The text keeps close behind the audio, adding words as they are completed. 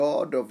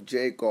God of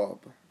Jacob,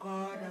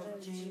 God of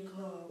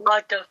Jacob,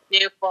 God of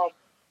Jacob,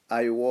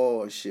 I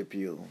worship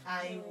you.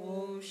 I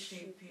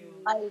worship you.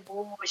 I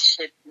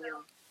worship you.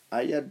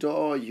 I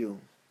adore you.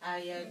 I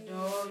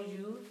adore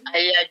you.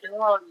 I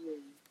adore you.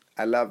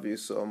 I love you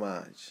so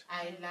much.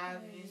 I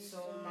love you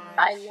so much.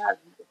 I love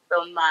you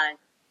so much.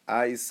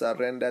 I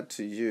surrender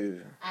to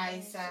you. I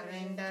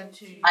surrender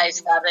to you. I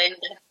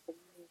surrender to you.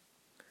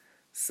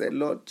 Say,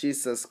 Lord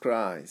Jesus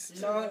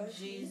Christ, Lord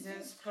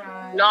Jesus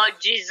Christ. Lord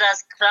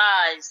Jesus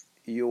Christ,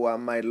 you are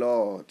my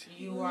Lord.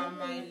 You are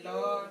my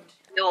Lord.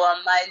 you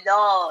are my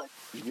Lord.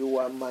 You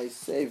are my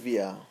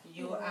Savior.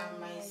 You are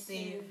my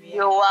Savior.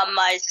 You are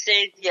my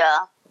Savior.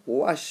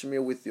 Wash me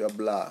with your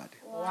blood.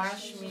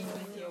 Wash me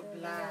with your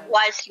blood.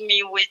 Wash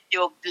me with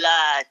your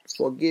blood.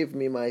 Forgive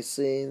me my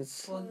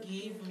sins.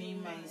 Forgive me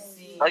my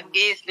sins.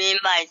 Forgive me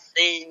my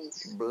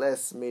sins.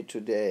 Bless me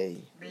today.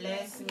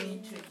 Bless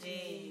me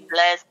today.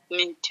 Bless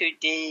me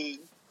today.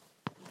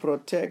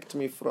 Protect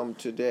me from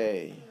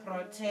today.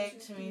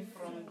 Protect me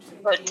from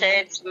today.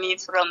 Protect me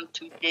from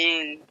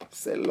today.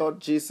 Say,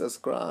 Lord Jesus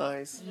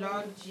Christ,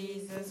 Lord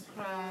Jesus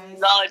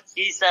Christ. Lord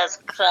Jesus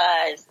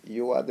Christ,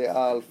 you are the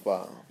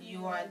Alpha,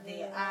 You are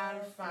the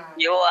Alpha.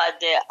 you are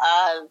the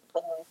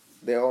Alpha,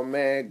 the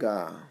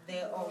Omega,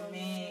 The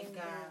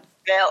Omega.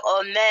 the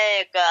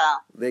Omega,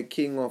 the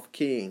King of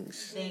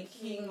Kings, The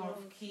King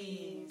of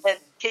Kings. the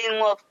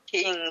King of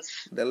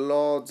Kings, the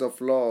Lords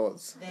of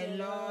Lords. The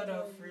Lord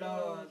of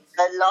Lords.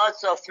 the Lord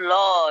of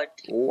Lords,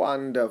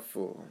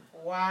 Wonderful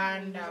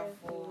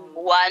Wonderful.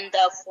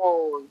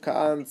 wonderful,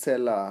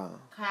 Counselor,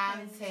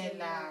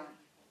 Counselor.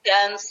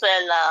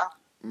 Counselor,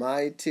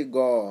 mighty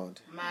God,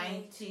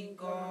 Mighty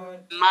God.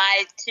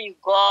 mighty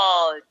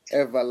God,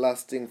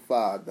 everlasting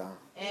Father.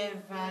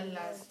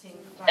 Everlasting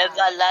Father.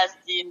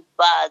 everlasting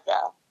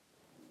Father.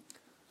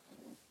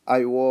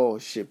 I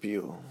worship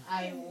you.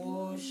 I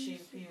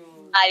worship you.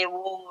 I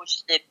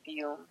worship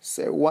you.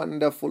 Say,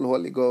 wonderful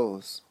Holy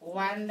Ghost,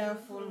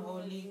 Wonderful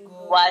Holy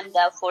Ghost.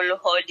 Wonderful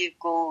Holy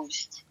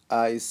Ghost,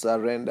 I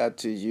surrender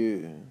to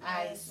you.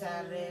 I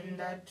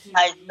surrender to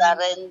I you.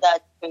 surrender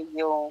to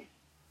you.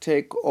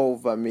 Take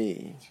over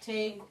me.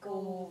 Take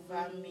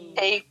over me.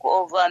 Take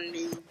over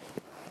me.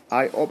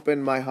 I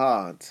open my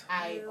heart.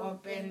 I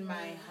open my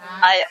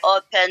heart. I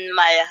open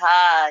my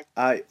heart.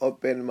 I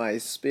open my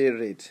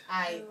spirit.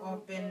 I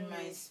open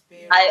my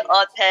spirit. I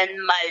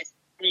open my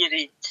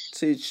spirit.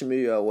 Teach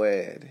me your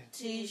word.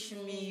 Teach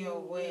me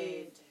your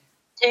word.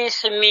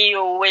 Teach me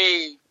your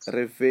way.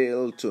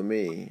 Reveal to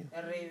me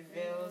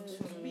Reveal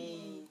to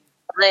me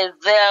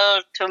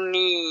Reveal to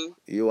me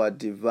your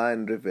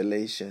divine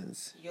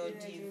revelations. your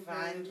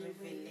divine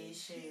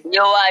revelation.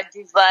 your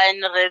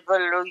divine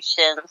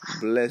revolution.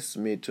 Bless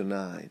me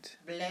tonight.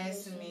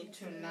 Bless me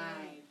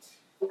tonight.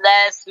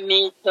 Bless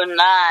me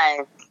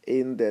tonight.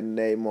 In the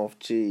name of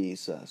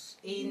Jesus.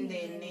 In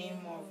the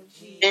name of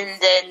Jesus. In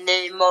the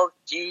name of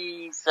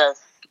Jesus.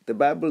 The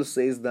Bible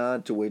says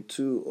that where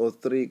 2 or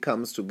 3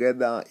 comes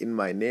together in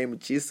my name,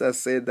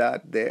 Jesus said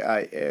that there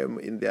I am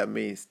in their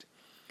midst.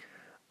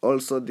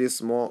 Also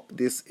this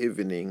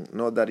evening,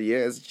 know that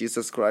yes,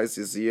 Jesus Christ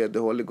is here, the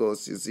Holy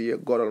Ghost is here,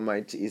 God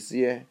Almighty is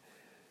here.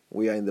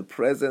 We are in the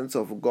presence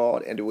of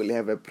God and we'll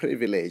have a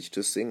privilege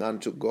to sing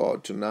unto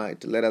God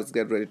tonight. Let us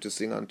get ready to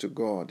sing unto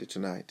God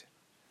tonight.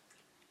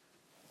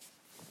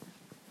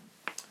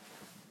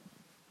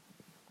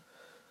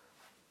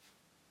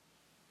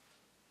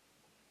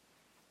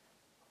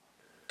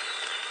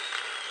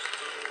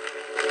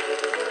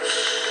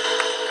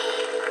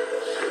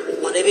 I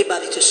want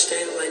everybody to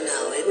stand right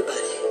now.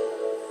 Everybody.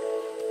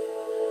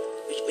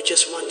 We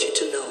just want you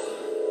to know.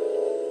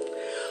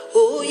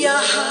 Oh,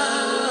 yeah.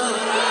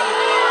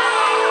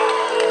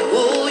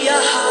 Oh,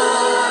 yeah.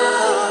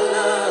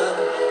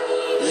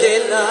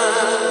 Lela.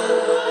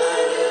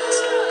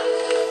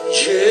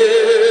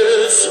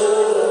 Jesus.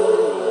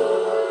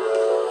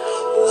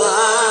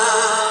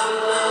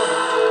 Wow.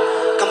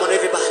 Come on,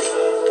 everybody.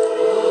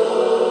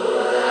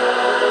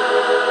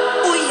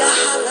 Oh, yeah.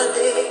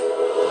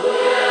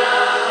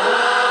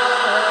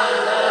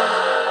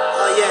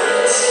 Oh,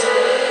 yes.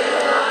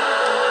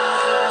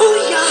 Oh,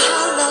 yeah.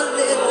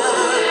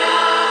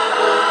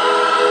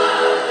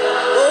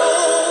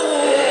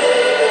 Oh,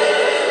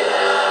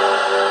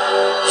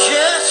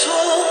 yes.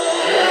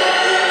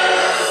 Oh.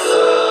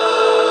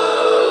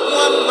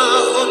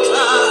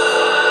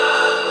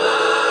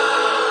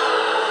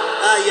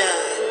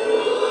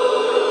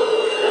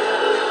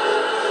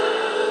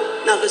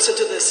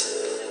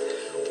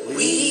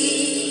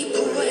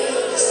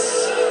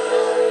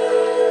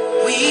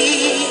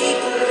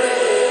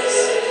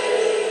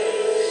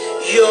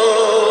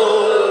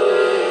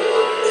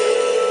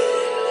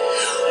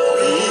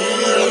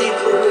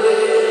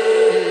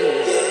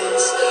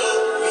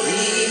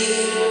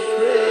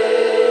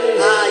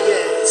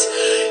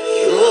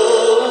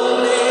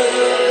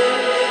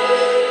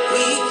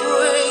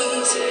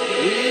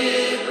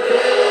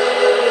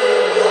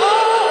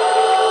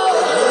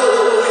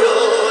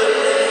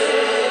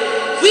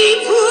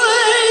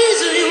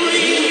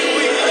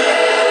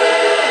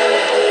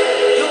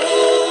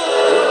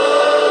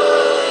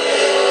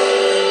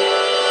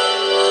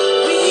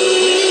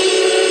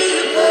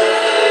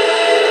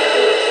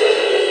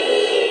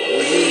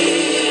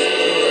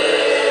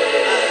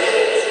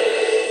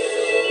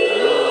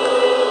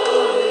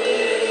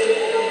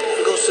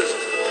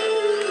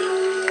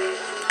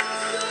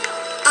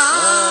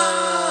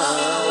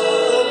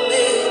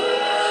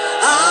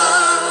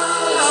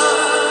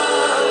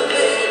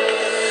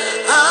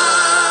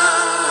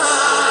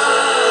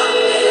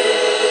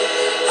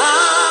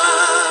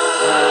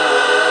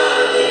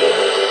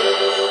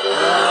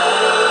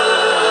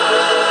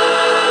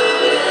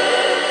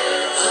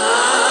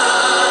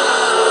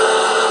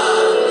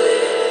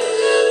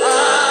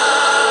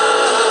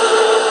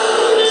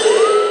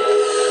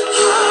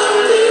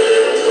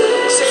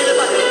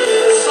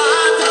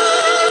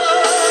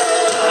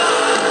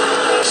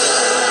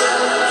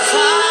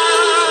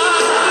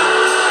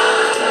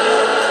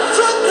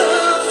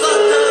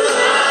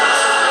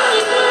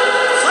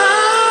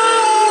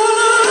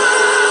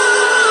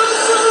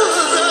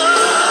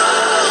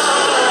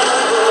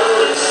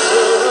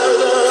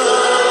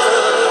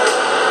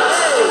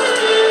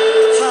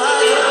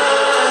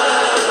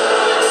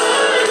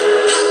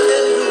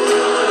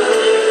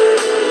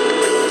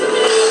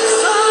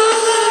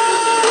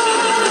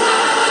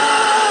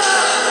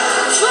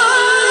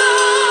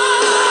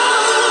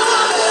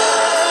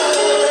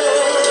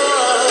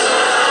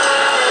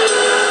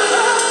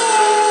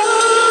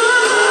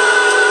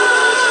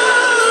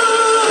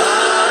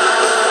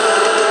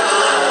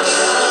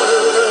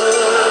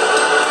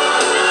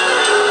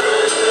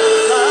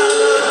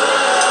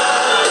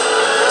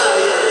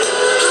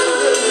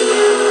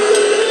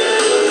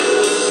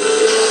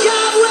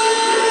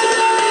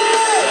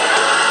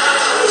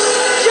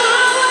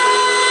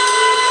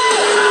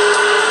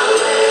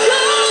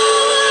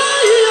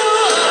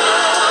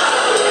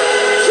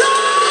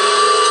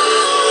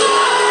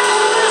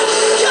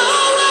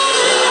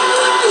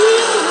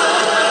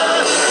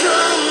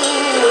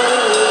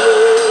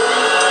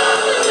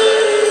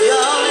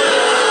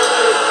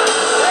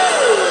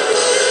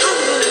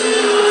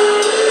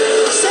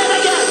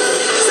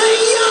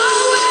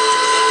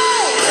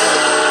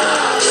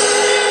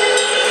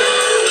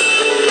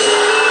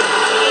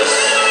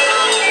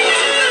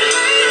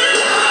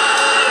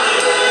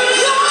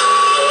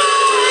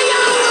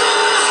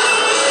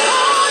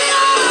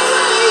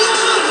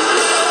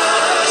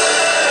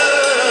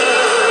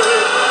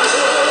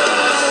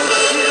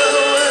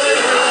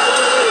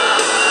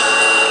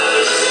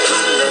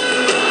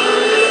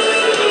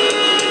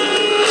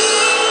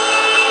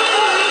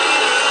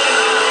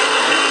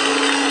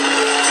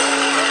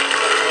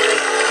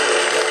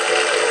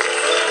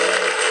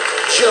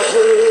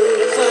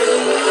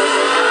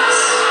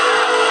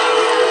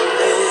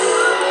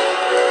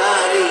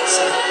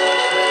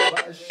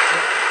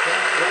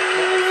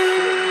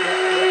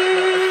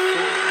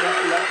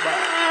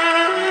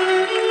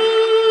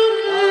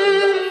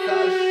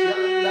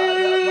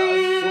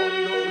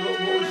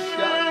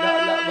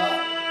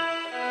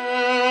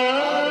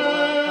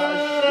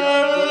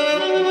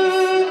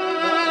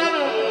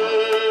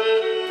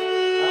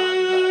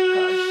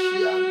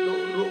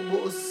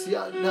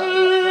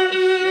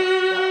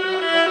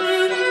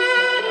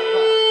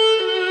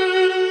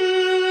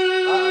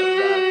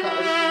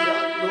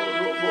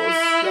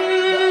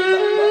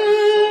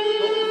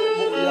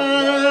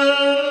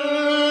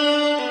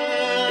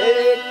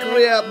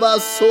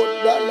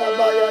 Ayabasonda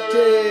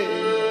labayate.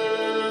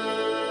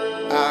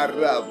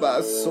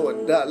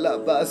 Arabasonda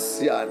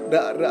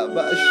labasianda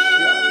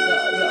rabashanda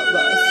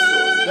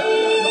rabasonda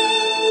laba.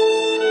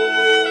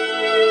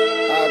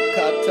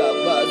 Akata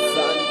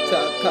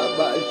bazanta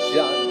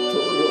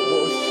kabajanto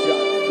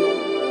roboshando.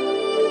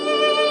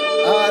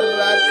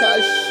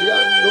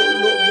 Arakashando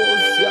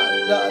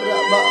lobozanda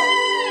raba.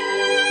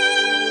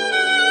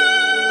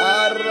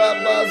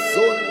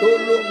 Arabazondo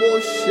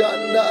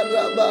loboshanda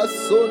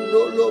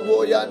rabasondo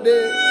loboyade.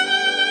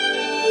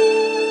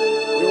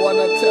 We want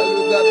to tell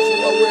you that you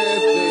are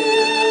worthy.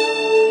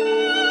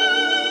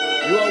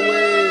 You are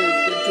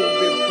worthy to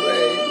be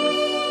praised.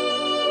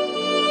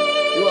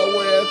 You are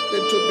worthy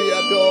to be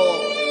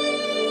adored.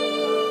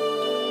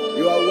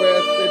 You are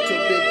worthy to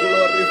be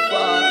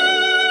glorified.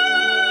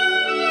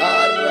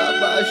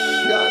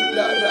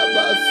 Arabashanda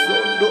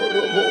rabasondo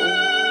robo.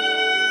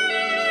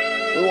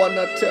 We want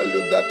to tell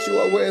you that you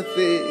are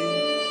worthy.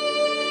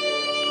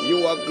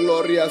 You are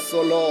glorious,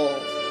 O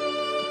Lord.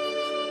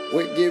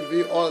 We give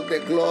you all the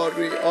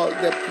glory, all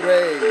the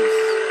praise,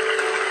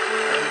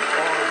 and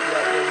all the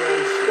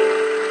adoration.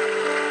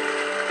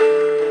 In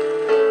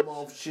the name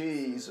of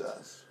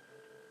Jesus.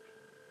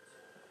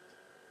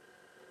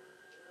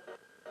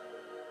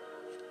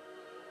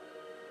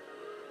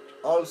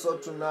 Also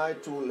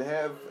tonight we will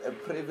have a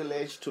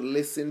privilege to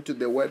listen to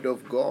the word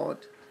of God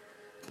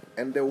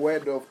and the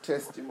word of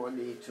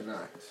testimony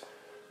tonight.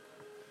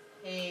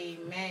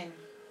 Amen.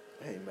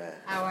 Amen.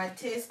 Our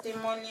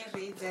testimony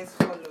reads as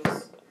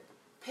follows.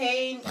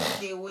 Pain in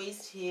the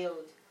waist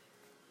healed.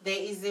 There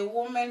is a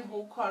woman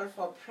who called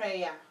for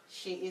prayer.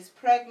 She is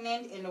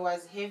pregnant and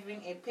was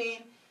having a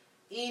pain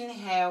in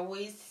her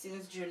waist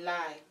since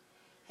July.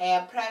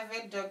 Her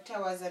private doctor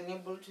was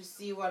unable to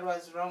see what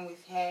was wrong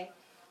with her,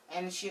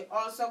 and she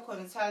also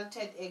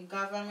consulted a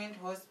government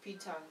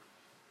hospital,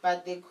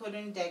 but they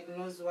couldn't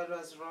diagnose what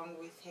was wrong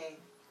with her.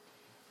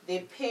 The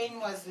pain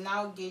was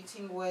now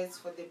getting worse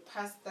for the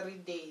past 3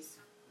 days.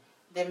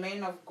 The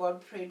man of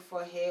God prayed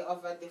for her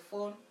over the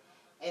phone,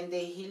 and the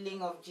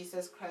healing of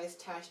Jesus Christ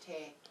touched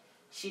her.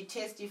 She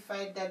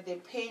testified that the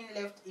pain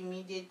left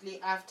immediately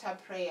after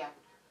prayer.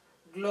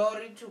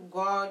 Glory to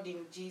God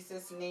in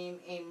Jesus' name.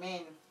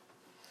 Amen.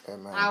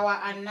 Amen. Our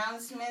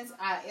announcements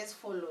are as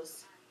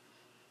follows.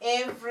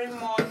 Every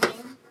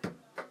morning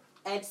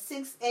at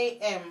 6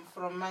 a.m.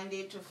 from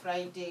Monday to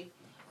Friday,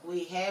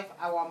 we have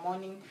our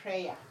morning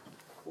prayer,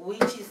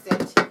 which is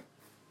at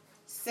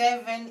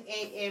 7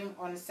 a.m.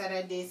 on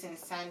Saturdays and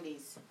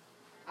Sundays.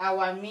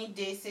 Our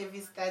midday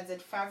service starts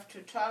at 5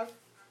 to 12,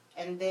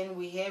 and then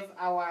we have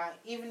our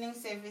evening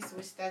service,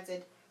 which starts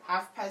at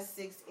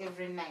 6:30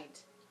 every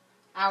night.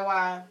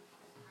 Our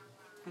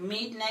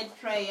midnight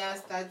prayer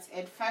starts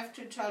at 5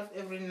 to 12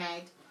 every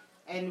night,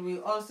 and we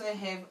also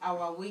have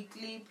our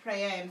weekly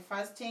prayer and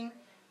fasting,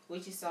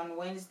 which is on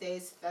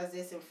Wednesdays,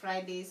 Thursdays, and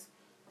Fridays.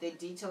 The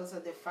details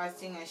of the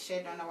fasting are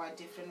shared on our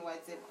different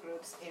WhatsApp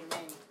groups.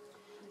 Amen.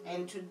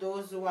 And to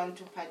those who want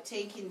to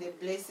partake in the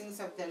blessings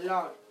of the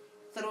Lord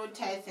through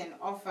tithes and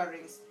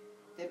offerings,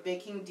 the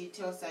baking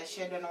details are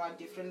shared on our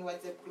different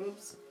WhatsApp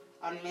groups,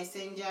 on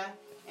Messenger,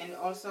 and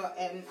also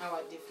on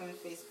our different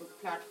Facebook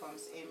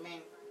platforms.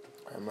 Amen.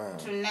 Amen.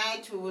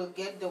 Tonight we will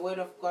get the word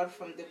of God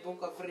from the book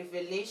of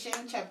Revelation,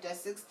 chapter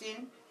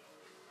 16,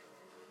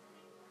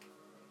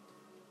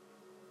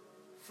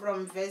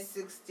 from verse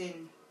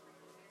 16.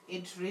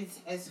 It reads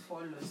as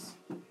follows.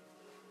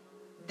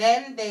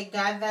 Then they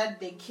gathered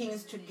the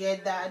kings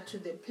together to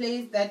the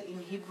place that in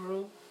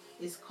Hebrew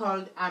is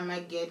called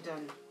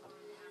Armageddon.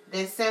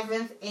 The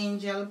seventh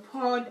angel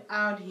poured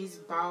out his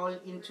bowl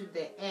into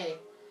the air,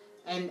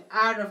 and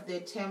out of the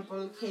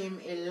temple came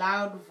a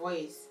loud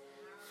voice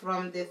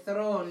from the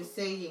throne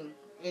saying,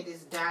 "It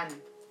is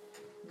done."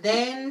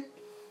 Then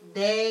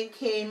there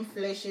came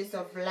flashes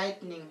of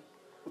lightning,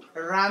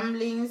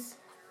 rumblings,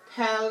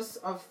 peals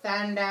of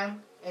thunder,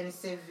 and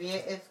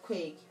severe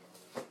earthquake.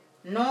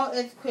 No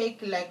earthquake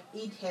like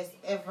it has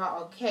ever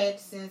occurred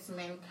since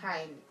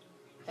mankind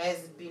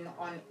has been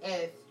on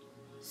earth.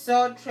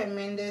 So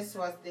tremendous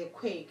was the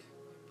quake.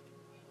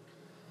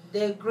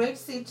 The great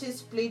city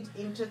split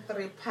into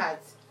 3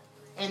 parts,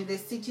 and the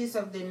cities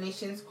of the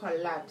nations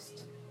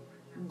collapsed.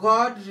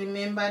 God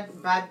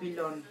remembered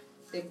Babylon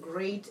the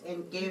Great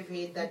and gave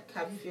her that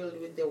cup filled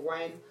with the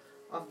wine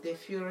of the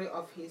fury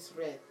of his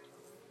wrath.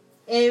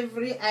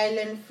 Every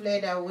island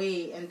fled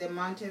away, and the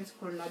mountains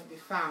could not be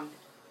found.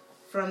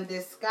 From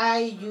the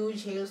sky,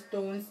 huge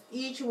hailstones,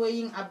 each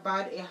weighing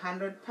about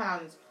 100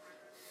 pounds,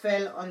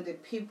 fell on the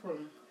people,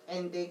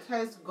 and they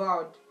cursed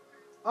God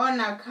on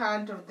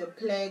account of the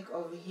plague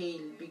of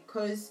hail,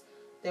 because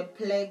the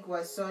plague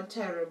was so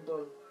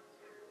terrible.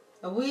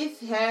 With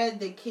her,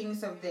 the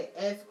kings of the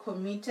earth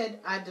committed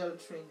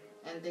adultery,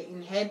 and the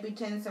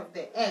inhabitants of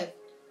the earth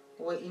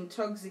were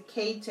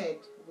intoxicated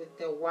with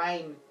the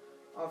wine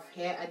of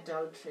her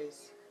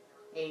adulteries.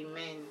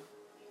 Amen.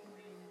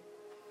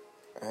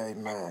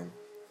 Amen.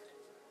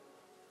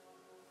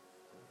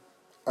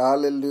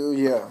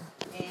 Hallelujah.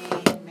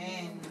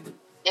 Amen.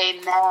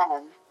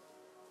 Amen.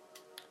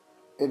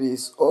 It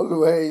is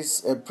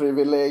always a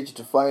privilege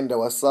to find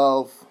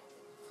ourselves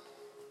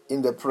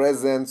in the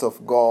presence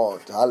of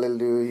God.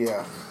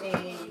 Hallelujah.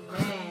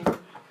 Amen.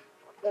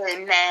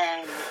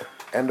 Amen.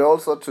 And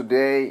also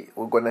today,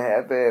 we're going to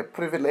have a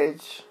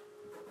privilege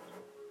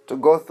to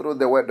go through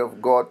the Word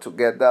of God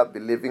together,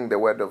 believing the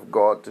Word of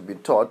God to be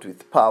taught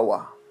with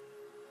power.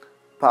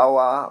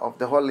 Power of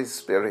the Holy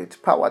Spirit,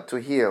 power to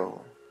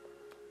heal,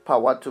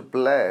 power to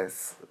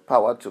bless,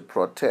 power to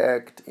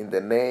protect in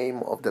the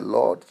name of the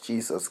Lord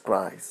Jesus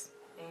Christ.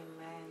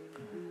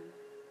 Amen.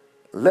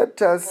 Let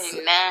us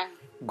Amen.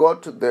 go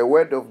to the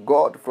Word of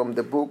God from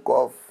the book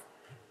of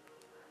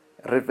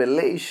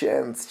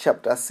Revelations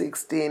chapter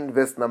 16,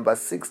 verse number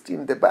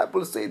 16. The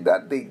Bible says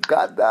that they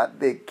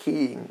gathered the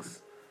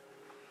kings.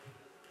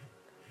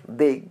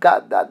 They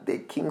gathered the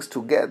kings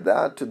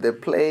together to the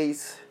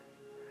place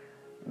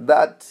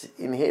that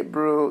in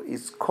Hebrew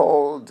is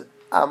called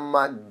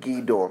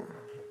Armageddon.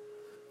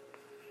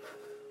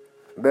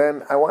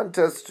 Then I want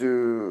us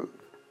to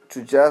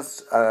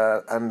just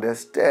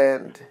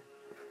understand,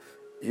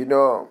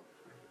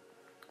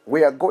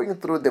 we are going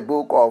through the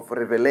book of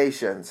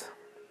Revelations.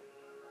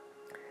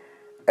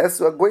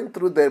 As we're going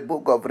through the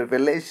book of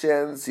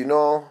Revelations,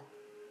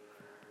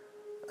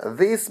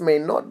 this may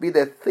not be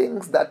the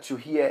things that you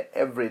hear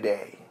every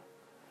day.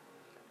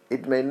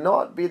 It may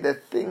not be the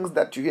things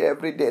that you hear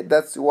every day.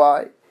 That's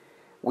why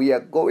we are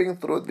going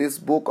through this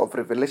book of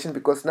Revelation,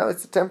 because now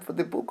it's time for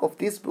this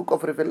book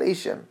of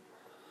Revelation.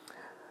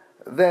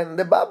 Then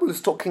the Bible is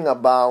talking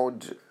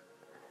about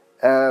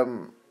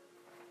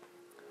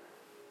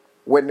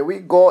when we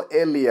go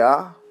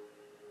earlier,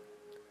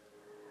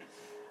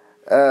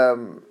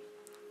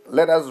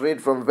 let us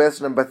read from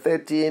verse number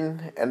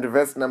 13 and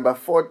verse number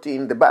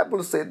 14. The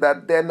Bible said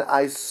that then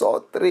I saw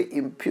 3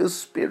 impure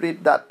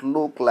spirits that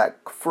looked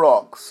like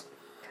frogs.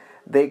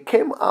 They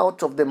came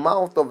out of the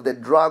mouth of the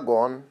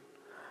dragon,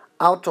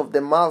 out of the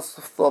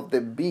mouth of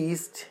the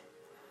beast,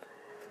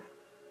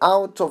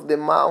 out of the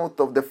mouth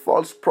of the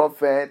false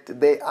prophet.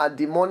 They are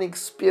demonic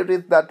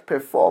spirits that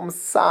perform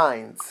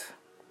signs.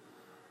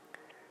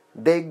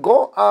 They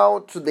go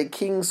out to the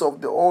kings of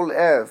the whole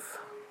earth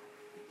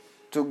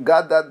to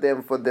gather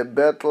them for the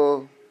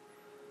battle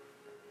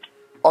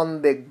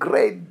on the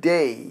great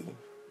day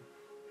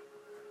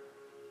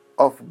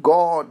of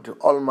God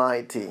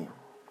Almighty.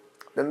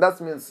 Then that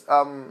means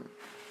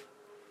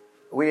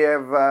we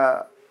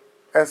have,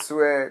 as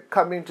we're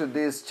coming to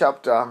this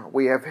chapter,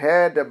 we have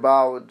heard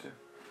about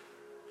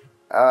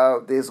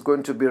there's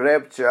going to be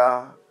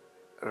rapture.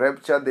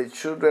 Rapture, the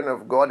children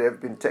of God have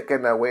been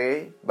taken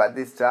away by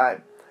this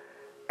time.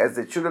 As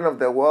the children of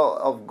the world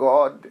of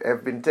God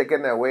have been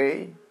taken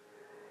away,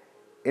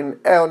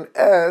 on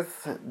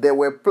earth, there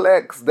were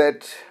plagues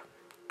that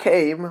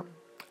came.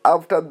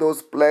 After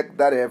those plagues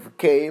that have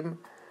came,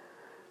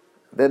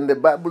 then the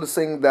Bible is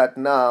saying that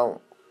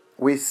now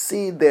we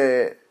see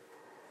the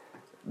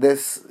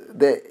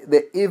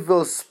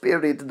evil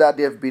spirit that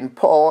have been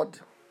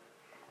poured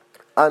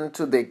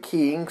unto the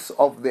kings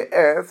of the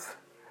earth.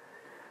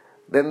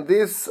 Then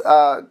these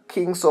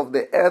kings of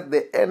the earth,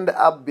 they end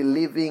up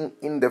believing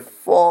in the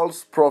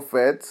false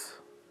prophets,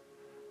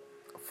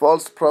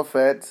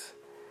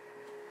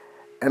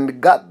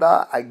 and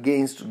gather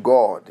against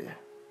God.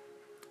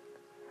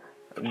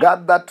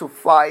 Gather to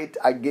fight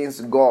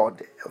against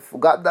God.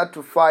 Gather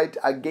to fight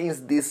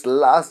against this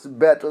last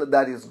battle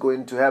that is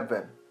going to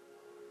happen.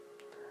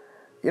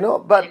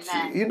 But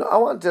Amen. I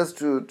want us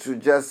to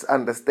just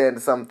understand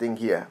something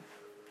here.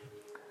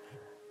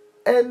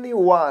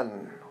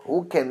 Anyone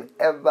who can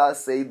ever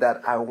say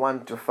that I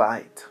want to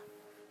fight,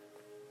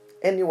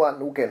 anyone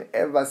who can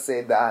ever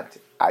say that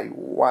I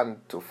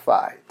want to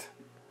fight,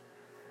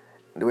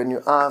 and when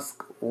you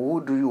ask,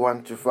 who do you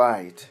want to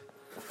fight?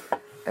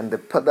 And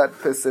that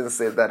person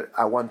says that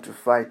I want to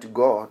fight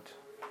God,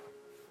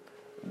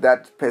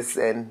 that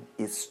person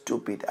is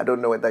stupid. I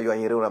don't know whether you are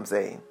hearing what I'm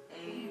saying.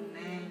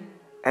 Amen.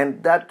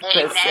 And that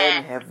Amen.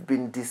 person have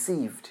been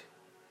deceived.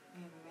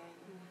 Amen.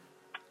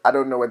 I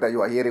don't know whether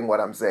you are hearing what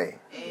I'm saying.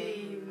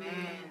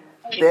 Amen.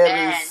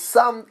 There is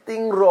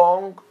something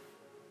wrong.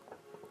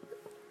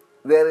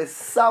 There is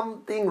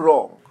something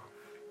wrong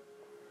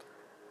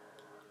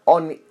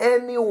on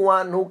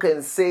anyone who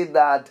can say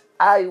that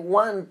I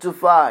want to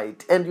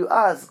fight. And you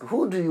ask,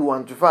 who do you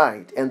want to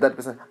fight? And that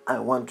person, I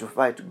want to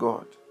fight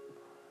God.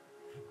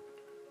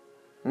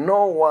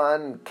 No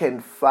one can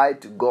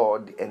fight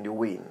God and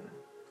win.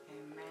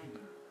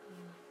 Amen.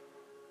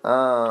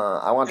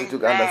 I want you to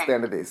Amen.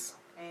 understand this.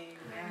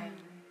 Amen.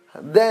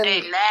 Then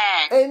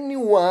Amen.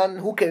 anyone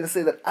who can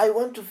say that I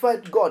want to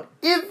fight God,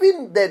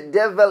 even the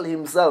devil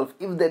himself,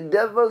 if the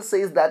devil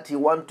says that he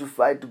wants to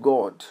fight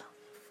God,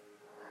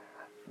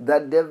 the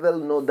devil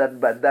knows that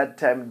by that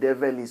time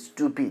devil is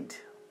stupid.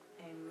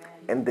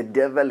 Amen. And the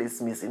devil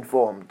is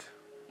misinformed.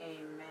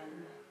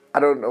 Amen. I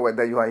don't know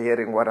whether you are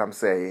hearing what I'm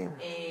saying.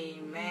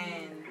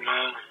 Amen.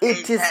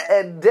 It is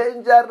a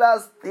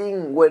dangerous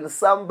thing when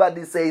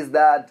somebody says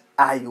that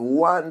I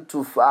want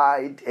to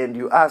fight, and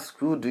you ask,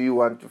 who do you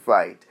want to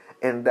fight?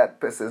 And that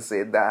person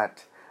said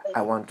that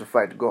I want to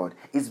fight God.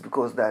 It's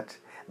because that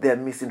they are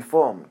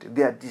misinformed,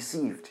 they are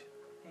deceived.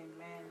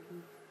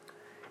 Amen.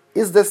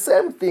 It's the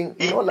same thing,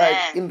 like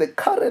Amen. in the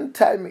current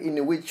time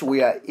in which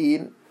we are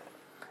in,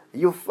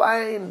 you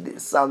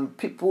find some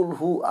people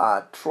who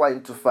are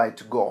trying to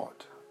fight God.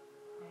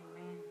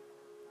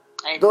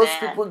 Amen. Those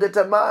people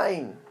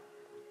determine,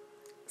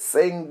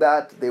 saying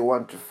that they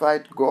want to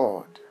fight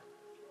God.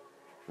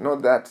 Know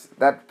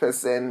that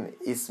person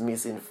is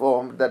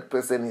misinformed, that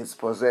person is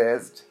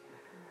possessed,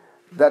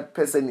 that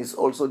person is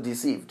also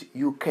deceived.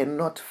 You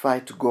cannot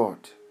fight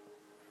God.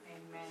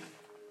 Amen.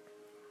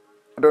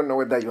 I don't know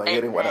whether you are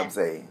hearing what I'm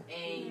saying.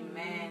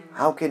 Amen.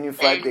 How can you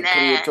fight the Amen.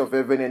 creator of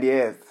heaven and the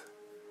earth?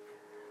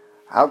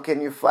 How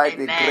can you fight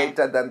the Amen.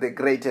 greater than the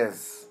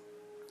greatest?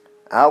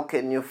 How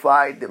can you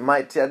fight the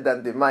mightier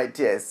than the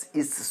mightiest?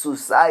 It's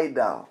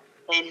suicidal.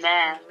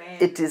 Amen.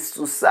 It is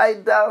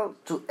suicidal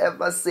to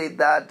ever say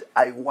that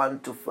I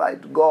want to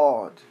fight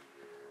God,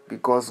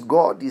 because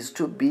God is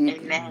too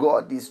big, Amen.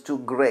 God is too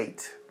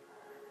great.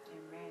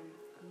 Amen.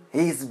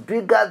 He is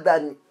bigger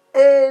than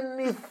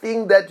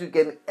anything that you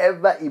can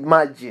ever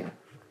imagine.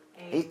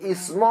 He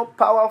is more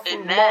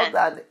powerful, Amen. more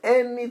than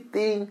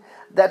anything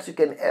that you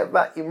can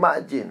ever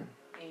imagine.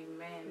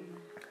 Amen.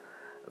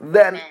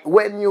 Then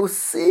when you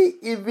see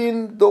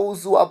even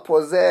those who are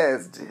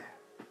possessed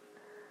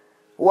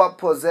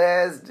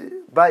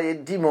by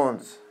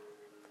demons,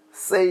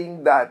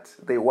 saying that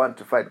they want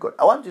to fight God,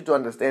 I want you to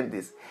understand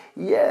this.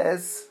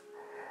 Yes,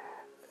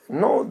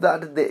 know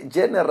that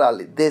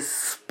generally the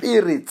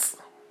spirits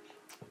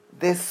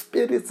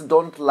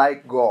don't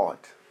like God.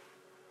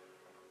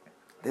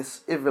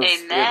 This evil Amen.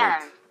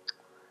 spirit,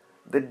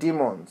 the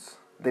demons,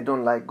 they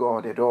don't like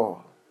God at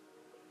all.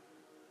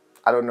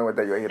 I don't know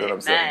whether you're hearing what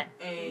I'm saying.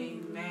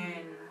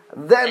 Amen.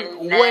 Then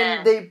Amen.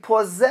 when they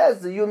possess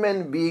the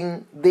human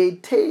being, they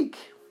take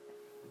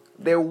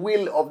the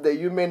will of the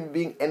human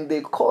being and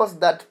they cause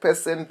that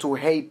person to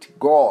hate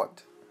God.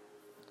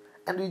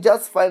 And you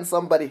just find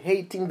somebody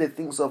hating the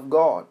things of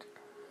God.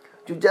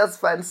 You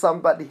just find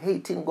somebody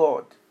hating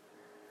God,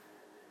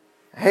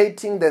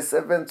 hating the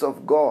servants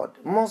of God.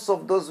 Most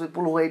of those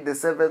people who hate the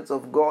servants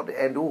of God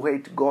and who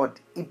hate God,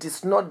 it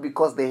is not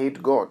because they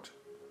hate God.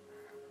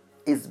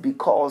 It's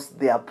because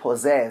they are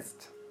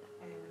possessed.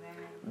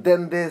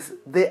 Amen. Then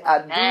they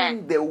are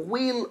doing the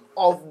will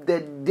of the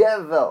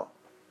devil.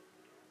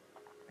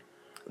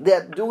 They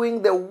are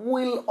doing the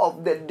will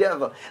of the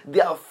devil.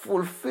 They are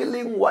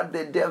fulfilling what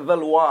the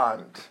devil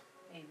wants.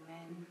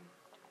 Amen.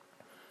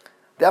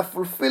 They are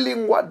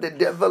fulfilling what the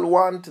devil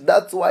wants.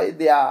 That's why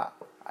they are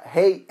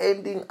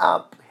ending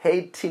up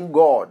hating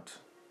God.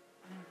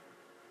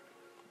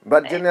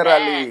 But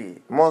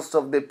generally, most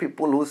of the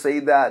people who say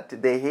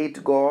that they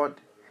hate God,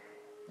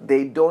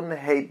 they don't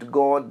hate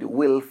God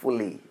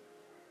willfully.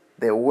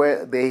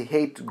 They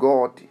hate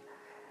God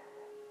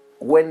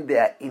when they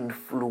are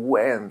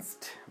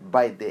influenced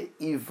by the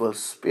evil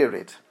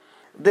spirit.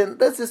 Then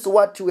this is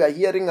what we are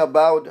hearing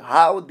about,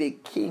 how the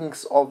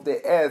kings of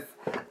the earth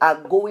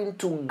are going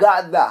to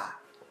gather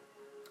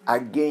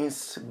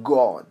against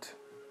God.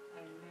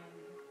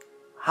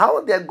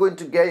 How they are going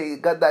to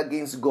gather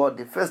against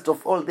God? First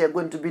of all, they are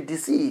going to be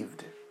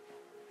deceived.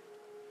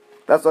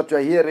 That's what you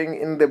are hearing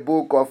in the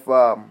book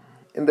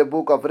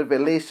of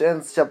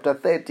Revelations, chapter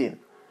 13,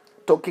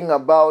 talking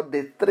about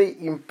the three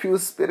impure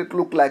spirits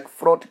look like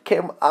froth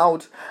came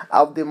out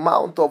of the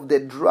mouth of the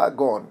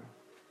dragon,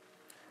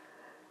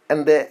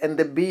 and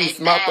the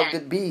beast, mouth of the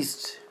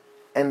beast,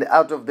 and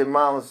out of the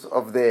mouth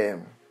of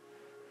the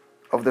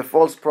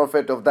false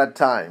prophet of that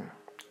time.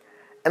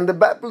 And the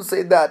Bible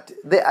says that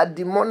there are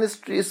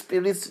demonstratory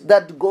spirits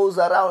that goes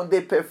around.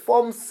 They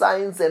perform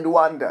signs and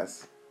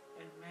wonders.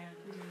 Amen.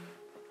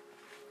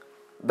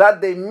 That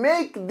they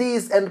make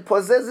these and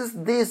possesses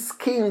these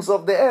kings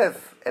of the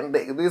earth. And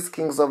these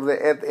kings of the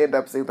earth end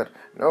up saying that,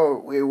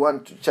 no, we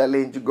want to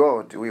challenge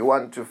God. We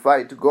want to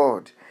fight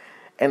God.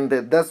 And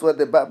that's what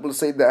the Bible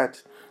says,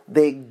 that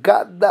they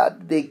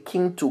gathered the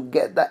king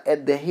together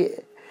at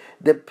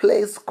the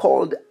place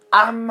called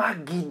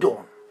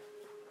Armageddon.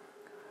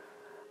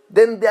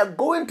 Then they are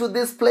going to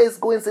this place,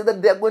 go and say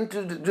that they are going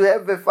to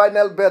have a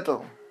final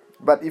battle.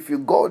 But if you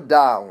go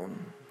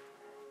down,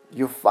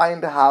 you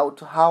find out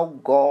how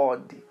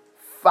God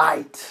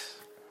fights.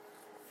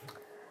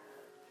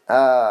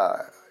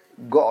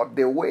 God,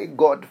 the way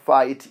God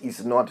fights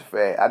is not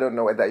fair. I don't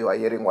know whether you are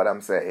hearing what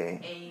I'm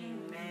saying.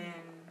 Amen.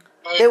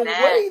 The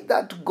way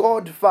that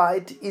God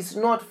fights is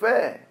not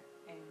fair.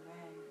 Amen.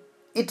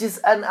 It is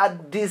a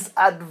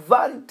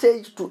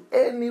disadvantage to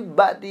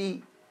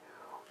anybody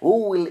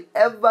who will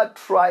ever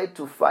try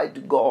to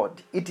fight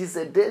God. It is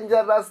a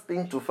dangerous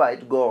thing to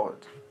fight God.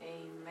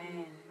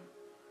 Amen.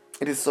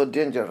 It is so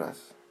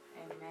dangerous.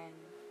 Amen.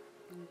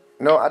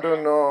 No, I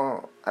don't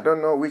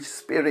know which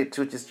spirit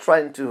which is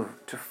trying to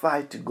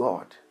fight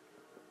God.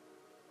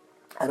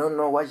 I don't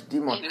know which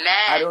demon. Amen.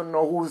 I don't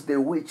know who's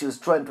the witch who's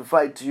trying to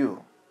fight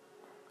you.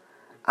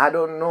 I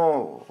don't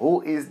know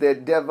who is the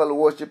devil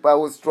worshipper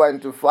who's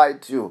trying to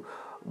fight you.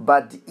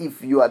 But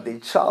if you are the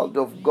child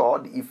of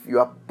God, if you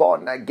are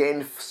born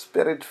again,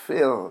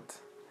 spirit-filled,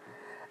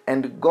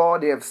 And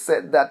God have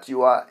said that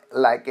you are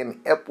like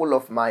an apple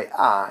of my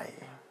eye.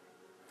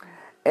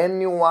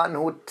 Anyone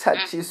who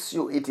touches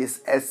you, it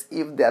is as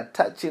if they are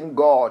touching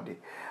God.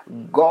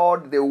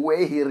 God, the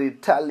way he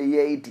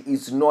retaliates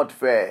is not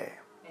fair.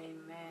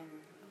 Amen.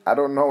 I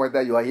don't know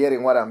whether you are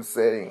hearing what I'm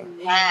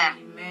saying.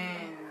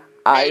 Amen.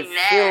 I Amen.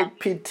 feel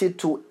pity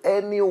to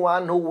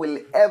anyone who will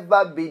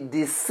ever be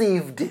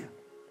deceived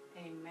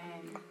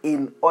Amen.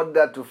 in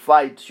order to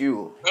fight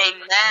you,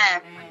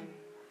 Amen. Amen.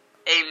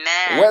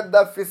 Amen.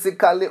 whether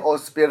physically or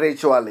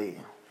spiritually.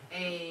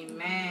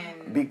 Amen.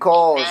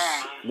 Because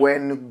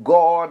when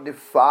God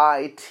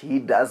fights, he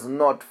does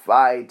not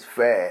fight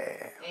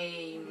fair.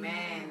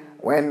 Amen.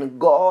 When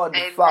God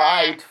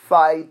Amen.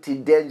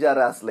 fight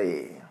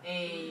dangerously.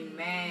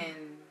 Amen.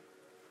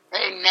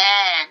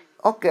 Amen.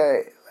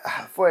 Okay,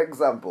 for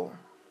example,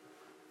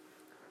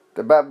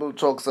 the Bible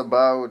talks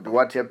about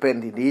what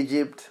happened in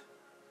Egypt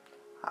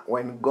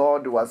when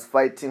God was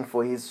fighting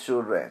for his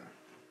children.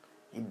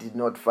 He did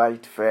not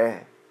fight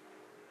fair.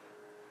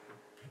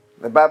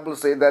 The Bible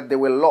says that there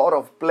were a lot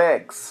of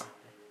plagues.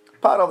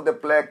 Part of the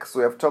plagues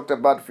we have talked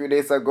about a few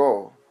days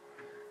ago.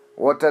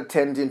 Water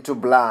turned into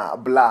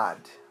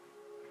blood.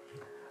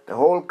 The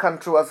whole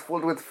country was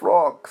filled with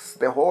frogs.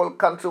 The whole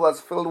country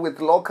was filled with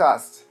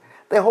locusts.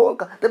 The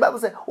Bible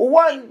says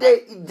one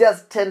day it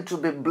just turned to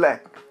be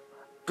black,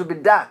 to be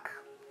dark.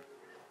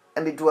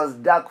 And it was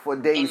dark for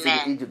days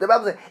Amen. in Egypt. The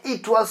Bible says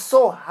it was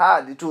so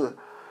hard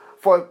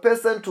for a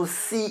person to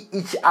see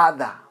each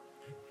other.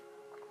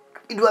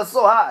 It was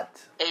so hard.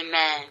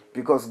 Amen.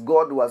 Because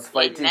God was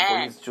fighting for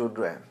Amen. his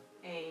children.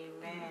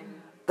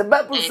 Amen. The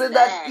Bible said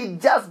that Amen.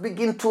 it just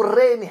began to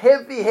rain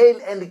heavy hail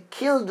and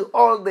killed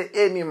all the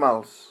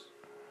animals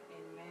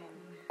Amen.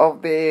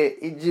 of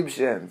the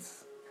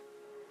Egyptians.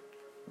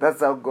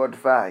 That's how God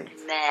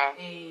fights. Amen.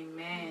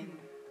 Amen.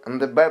 And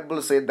the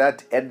Bible said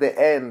that at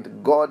the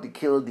end, God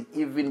killed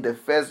even the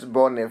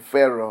firstborn of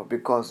Pharaoh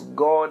because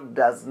God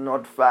does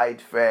not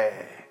fight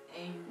fair.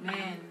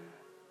 Amen.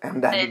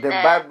 And then the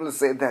Amen. Bible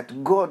said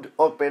that God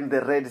opened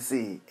the Red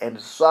Sea and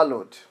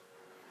swallowed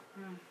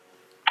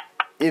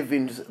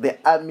even the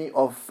army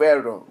of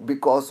Pharaoh.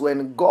 Because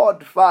when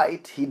God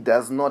fights, he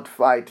does not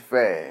fight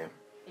fair.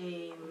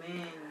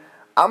 Amen.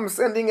 I'm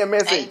sending a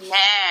message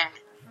Amen.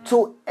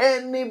 to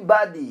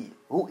anybody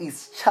who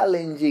is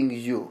challenging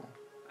you,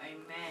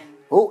 Amen.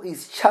 who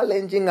is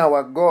challenging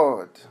our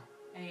God.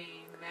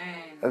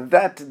 Amen.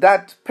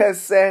 That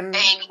person,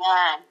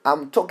 Amen.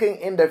 I'm talking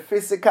in the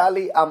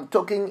physically, I'm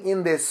talking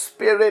in the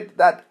spirit,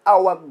 that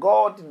our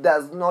God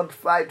does not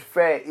fight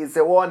fair is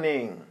a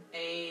warning.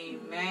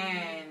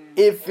 Amen.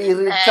 If he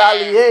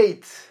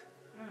retaliates,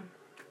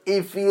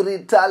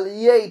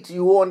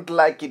 you won't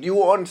like it, you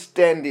won't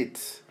stand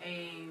it.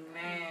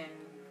 Amen.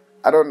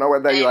 I don't know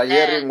whether you are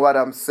Amen. hearing what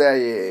I'm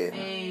saying.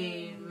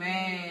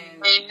 Amen.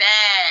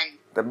 Amen.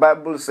 The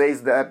Bible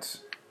says that,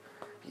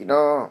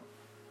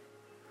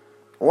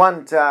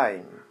 one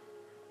time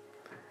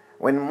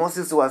when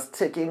Moses was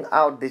taking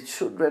out the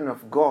children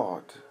of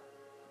God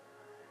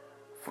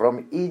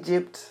from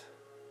Egypt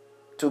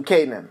to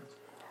Canaan,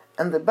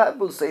 and the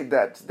Bible said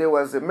that there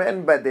was a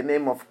man by the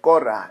name of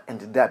Korah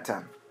and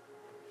Dathan.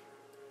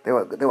 There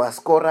was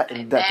Korah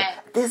and Dathan.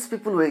 These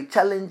people were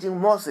challenging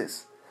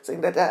Moses,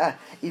 saying that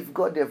if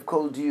God have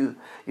called you,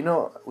 we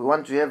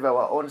want to have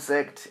our own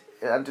sect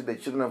unto the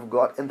children of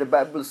God. And the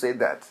Bible said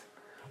that.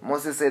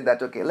 Moses said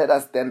that, okay, let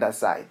us stand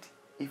aside.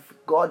 If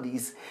God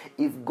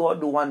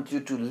wants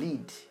you to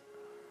lead,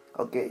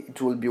 okay,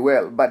 it will be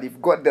well. But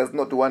if God does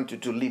not want you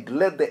to lead,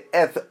 let the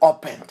earth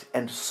open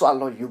and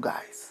swallow you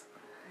guys.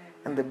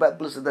 And the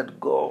Bible said that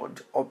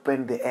God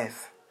opened the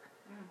earth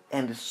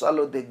and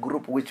swallowed the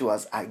group which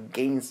was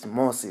against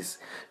Moses,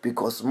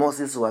 because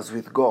Moses was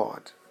with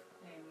God.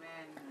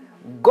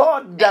 Amen.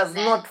 God does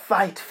not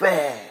fight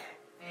fair.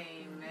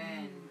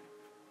 Amen.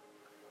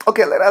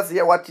 Okay, let us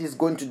hear what he's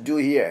going to do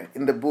here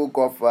in the book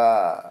of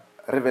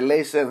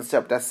Revelation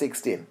chapter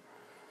 16.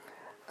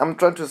 I'm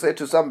trying to say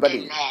to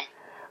somebody, Amen.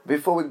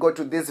 before we go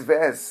to this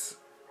verse,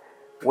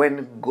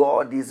 when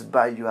God is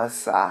by your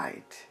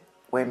side,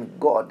 when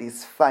God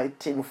is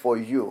fighting for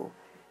you,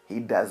 he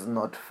does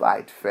not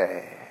fight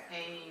fair.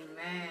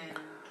 Amen.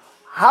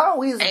 How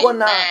he's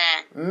gonna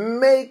Amen.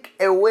 make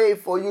a way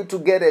for you to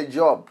get a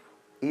job,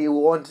 he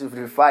won't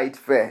fight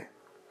fair.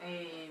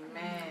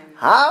 Amen.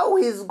 How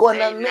he's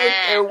gonna Amen. make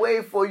a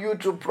way for you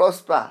to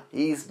prosper,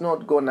 he's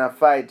not gonna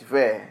fight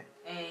fair.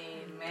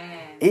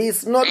 Amen.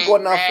 He's not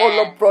gonna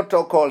follow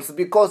protocols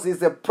because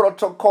he's a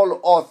protocol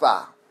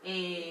author.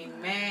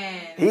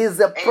 Amen. He's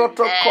a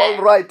protocol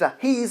writer.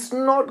 He is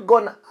not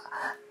gonna.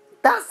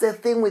 That's the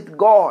thing with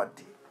God.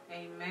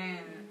 Amen.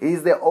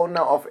 He's the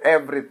owner of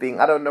everything.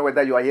 I don't know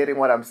whether you are hearing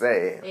what I'm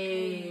saying.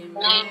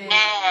 Amen.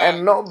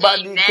 And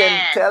nobody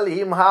can tell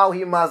him how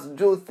he must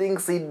do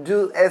things. He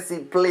do as he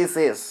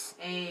pleases.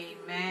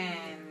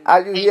 Amen.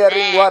 Are you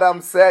hearing what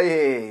I'm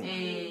saying?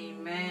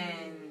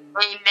 Amen.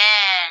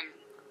 Amen.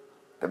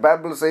 The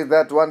Bible says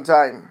that one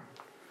time.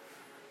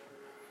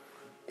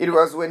 It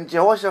was when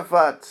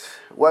Jehoshaphat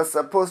was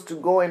supposed to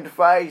go and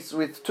fight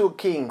with 2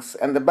 kings.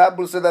 And the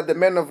Bible said that the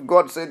men of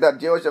God said that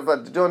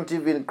Jehoshaphat, don't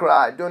even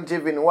cry, don't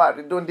even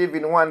worry, don't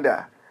even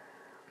wonder.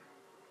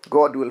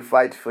 God will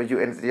fight for you.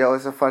 And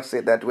Jehoshaphat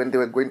said that when they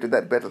were going to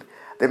that battle,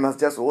 they must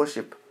just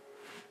worship.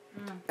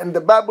 And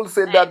the Bible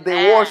said that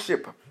they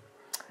worship.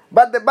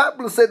 But the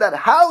Bible said that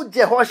how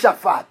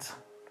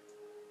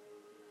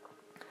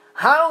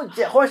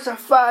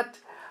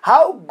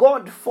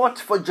God fought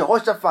for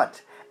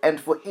Jehoshaphat and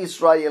for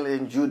Israel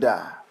and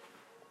Judah.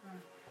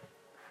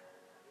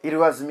 It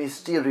was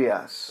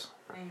mysterious.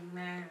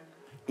 Amen.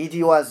 It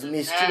was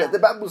mysterious. The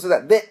Bible says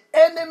that the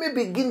enemy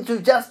begin to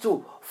just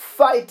to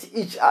fight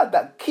each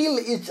other, kill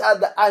each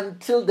other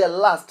until the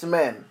last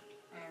man.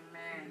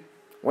 Amen.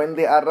 When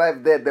they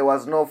arrived there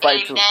was no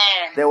fight.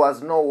 There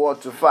was no war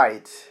to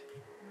fight.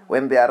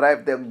 When they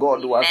arrived there,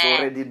 God was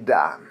already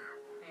done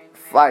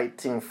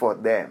fighting for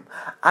them.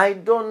 I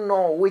don't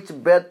know which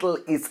battle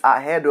is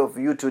ahead of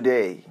you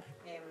today.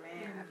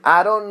 Amen.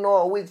 I don't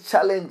know which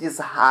challenge is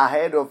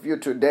ahead of you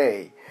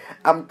today.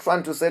 I'm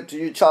trying to say to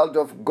you, child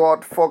of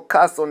God,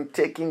 focus on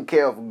taking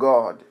care of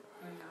God.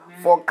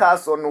 Amen.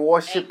 Focus on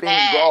worshiping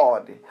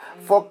God. Amen.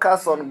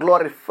 Focus on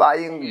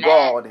glorifying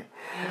God.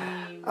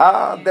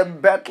 The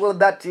battle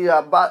that you are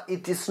about,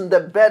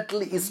 the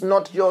battle is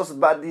not yours,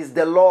 but is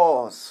the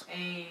Lord's.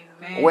 Amen.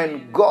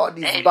 When God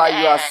is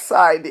by your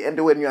side and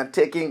when you are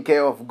taking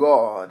care of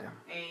God,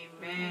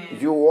 Amen.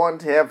 you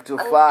won't have to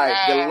fight.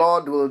 The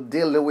Lord will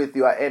deal with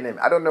your enemy.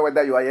 I don't know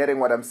whether you are hearing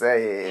what I'm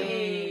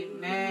saying.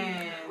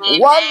 Amen.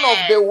 One of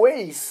the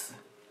ways,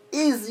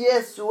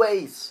 easiest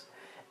ways,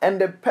 and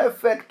the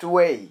perfect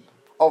way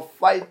of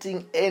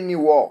fighting any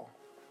war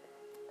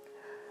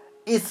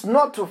is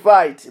not to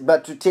fight,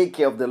 but to take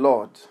care of the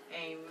Lord.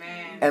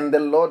 Amen. And the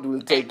Lord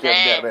will take care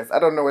of the rest. I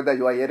don't know whether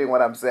you are hearing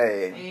what I'm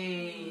saying.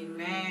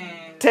 Amen.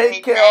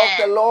 Take care of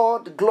the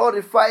Lord,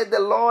 glorify the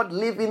Lord,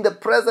 live in the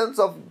presence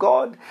of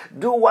God,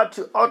 do what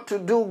you ought to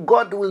do.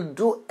 God will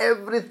do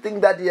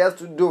everything that He has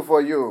to do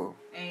for you.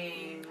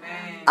 Amen.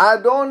 I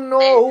don't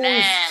know who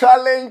is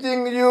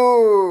challenging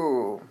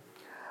you.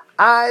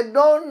 I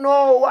don't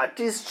know what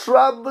is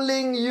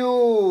troubling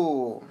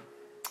you.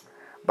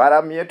 But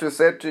I'm here to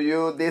say to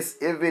you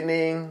this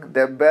evening,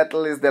 the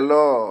battle is the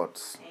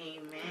Lord's.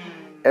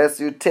 Amen. As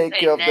you take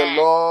care of the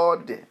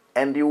Lord,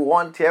 and you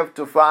won't have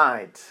to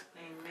fight.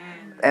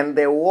 Amen. And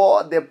the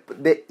war,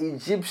 the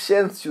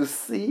Egyptians you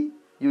see,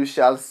 you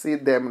shall see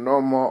them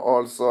no more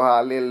also.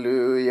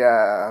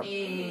 Hallelujah.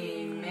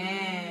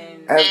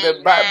 Amen. As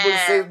the Bible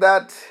says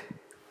that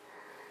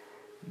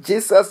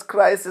Jesus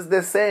Christ is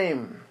the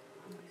same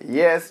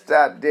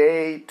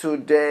yesterday,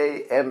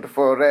 today, and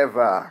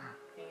forever.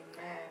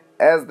 Amen.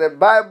 As the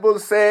Bible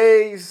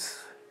says,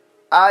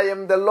 I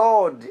am the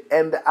Lord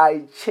and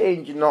I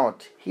change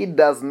not. He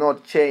does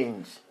not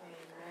change.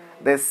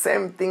 The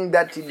same thing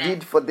that He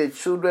did for the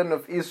children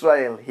of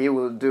Israel, He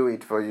will do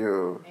it for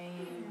you.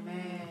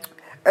 Amen.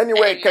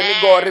 Anyway, can you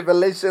go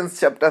Revelation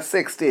chapter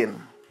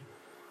 16?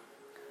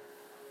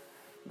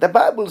 The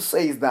Bible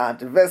says that,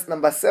 verse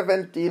number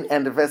 17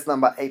 and verse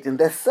number 18,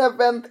 the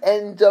seventh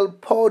angel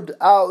poured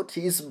out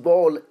his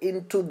bowl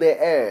into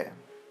the air.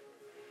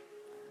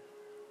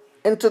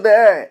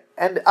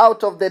 And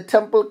out of the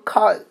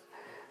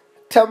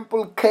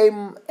temple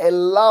came a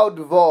loud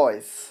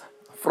voice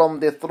from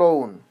the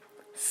throne,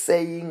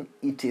 saying,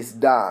 "It is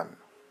done."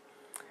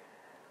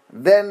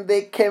 Then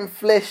there came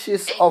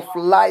flashes of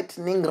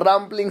lightning,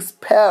 rumblings,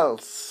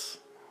 peals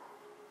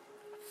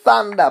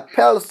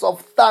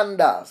of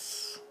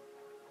thunders,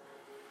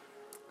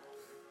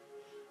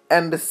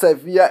 and a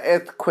severe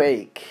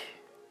earthquake.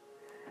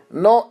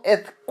 No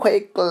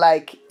earthquake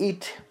like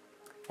it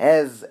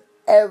has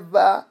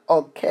ever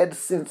occurred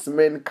since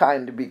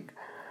mankind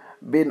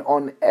been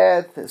on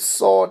earth,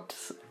 so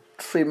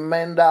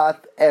tremendous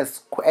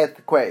as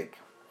earthquake.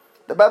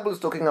 The Bible is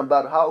talking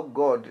about how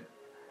God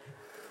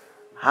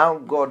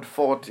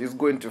fought, is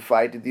going to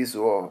fight this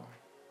war.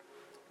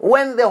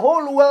 When the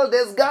whole world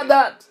is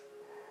gathered,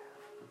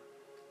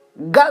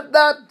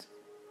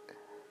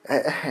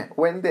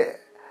 when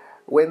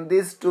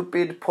these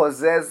stupid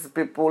possessed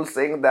people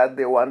saying that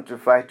they want to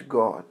fight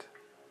God,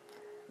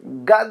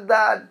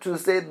 gathered to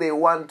say they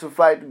want to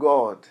fight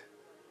God,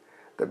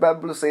 the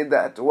Bible says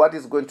that what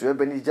is going to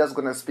happen is just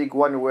going to speak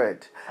one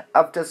word.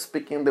 After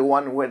speaking the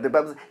one word, the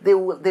Bible says there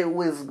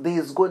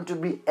is going to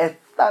be a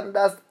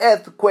thunderous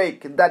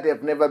earthquake that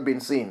have never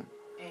been seen.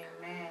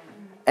 Amen.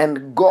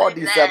 And God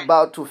is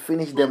about to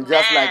finish them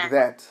just like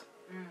that.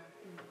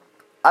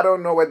 I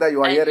don't know whether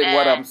you are hearing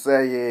what I'm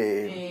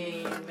saying.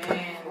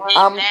 Amen.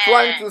 I'm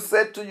trying to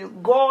say to you,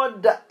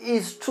 God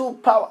is too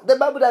powerful. The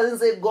Bible doesn't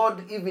say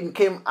God even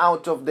came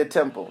out of the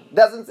temple. It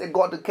doesn't say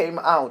God came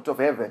out of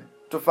heaven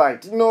to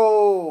fight.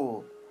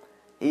 No.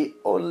 He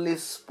only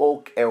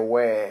spoke a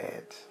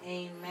word.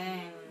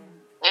 Amen.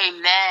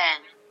 Amen.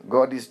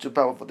 God is too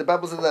powerful. The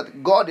Bible says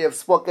that God have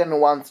spoken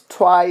once,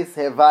 twice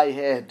have I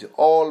heard.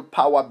 All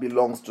power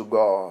belongs to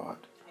God.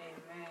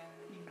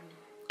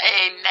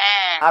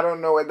 Amen. I don't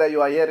know whether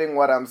you are hearing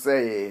what I'm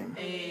saying.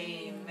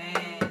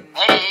 Amen.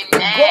 Amen.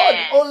 God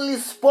only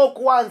spoke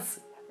once.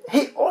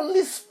 He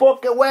only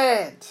spoke a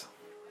word.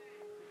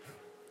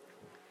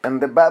 And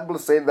the Bible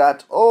says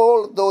that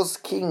all those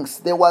kings,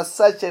 there was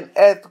such an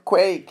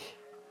earthquake,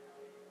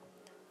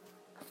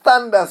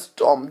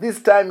 thunderstorm.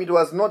 This time it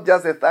was not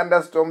just a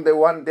thunderstorm, the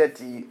one that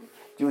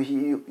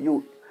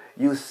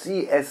you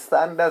see a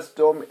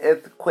thunderstorm,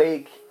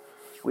 earthquake,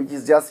 which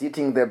is just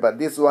hitting there. But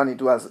this one,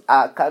 it was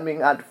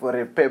coming out for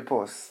a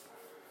purpose,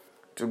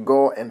 to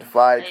go and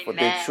fight for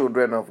the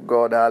children of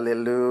God.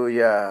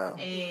 Hallelujah.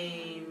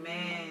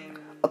 Amen.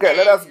 Okay,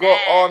 let us go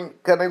on.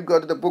 Can I go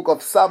to the book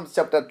of Psalms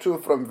chapter 2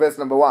 from verse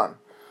number 1?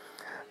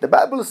 The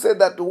Bible said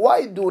that,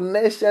 why do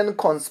nations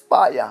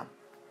conspire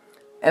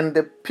and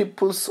the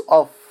peoples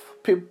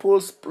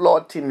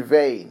plot in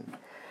vain?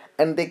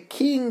 And the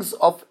kings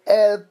of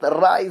earth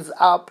rise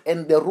up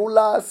and the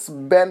rulers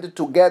band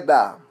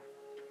together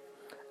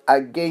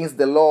against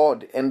the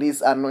Lord and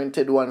his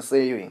anointed one,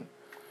 saying,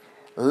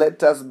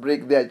 let us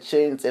break their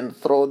chains and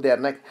throw their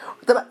neck.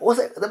 The Bible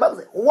says,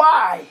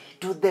 why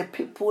do the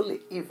people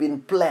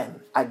even plan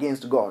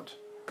against God?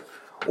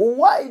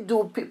 Why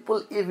do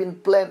people even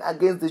plan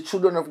against the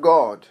children of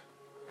God?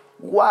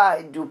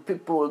 Why do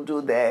people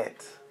do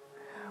that?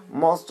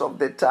 Most of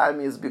the time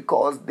is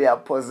because they are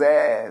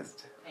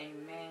possessed.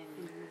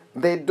 Amen.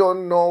 They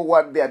don't know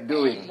what they are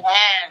doing.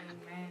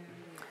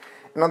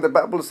 You know, the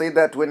Bible says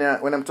that when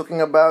I'm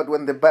talking about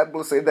when the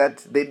Bible says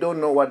that they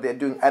don't know what they're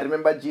doing, I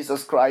remember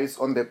Jesus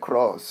Christ on the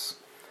cross.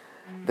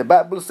 The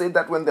Bible says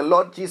that when the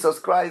Lord Jesus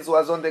Christ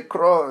was on the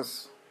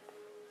cross,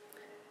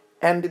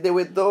 and there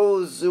were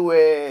those who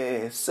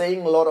were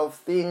saying a lot of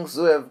things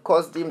who have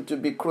caused him to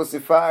be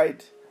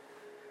crucified,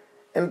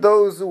 and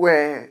those who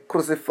were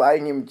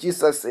crucifying him,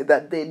 Jesus said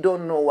that they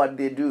don't know what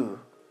they do.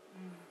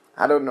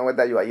 I don't know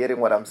whether you are hearing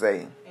what I'm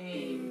saying.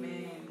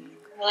 Amen.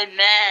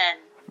 Amen.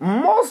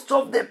 Most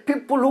of the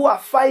people who are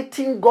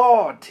fighting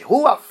God,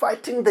 who are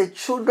fighting the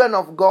children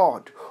of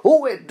God,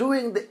 who were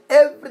doing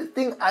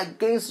everything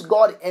against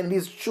God and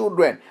his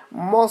children,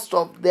 most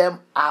of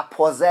them are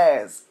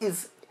possessed.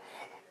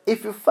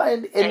 If you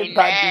find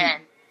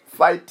anybody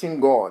fighting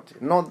God,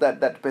 not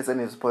that person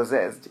is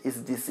possessed, is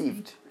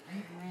deceived.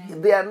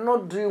 They are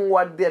not doing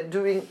what they are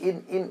doing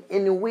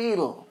in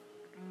will.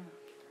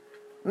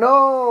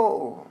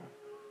 No.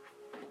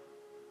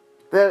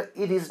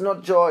 It is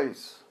not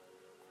choice.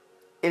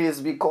 It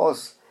is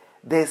because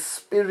the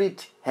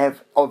spirit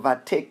have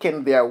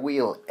overtaken their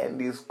will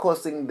and is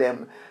causing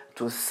them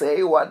to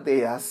say what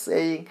they are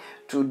saying,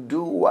 to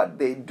do what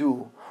they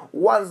do.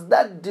 Once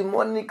that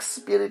demonic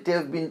spirit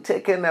has been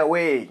taken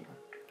away,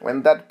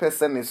 when that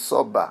person is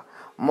sober,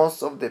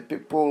 most of the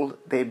people,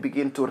 they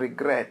begin to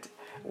regret.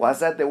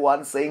 Was I the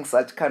one saying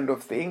such kind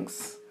of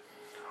things?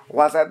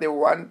 Was I the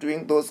one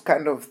doing those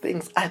kind of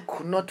things? I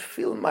could not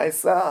feel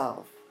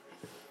myself.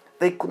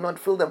 They could not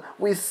feel them.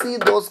 We see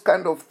those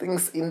kind of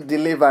things in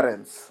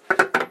deliverance.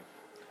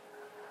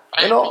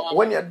 You know,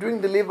 when you're doing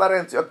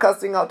deliverance, you're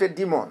casting out a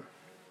demon.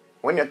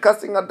 When you're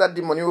casting out that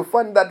demon, you will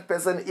find that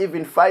person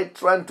even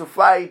trying to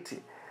fight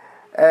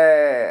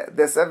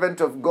the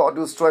servant of God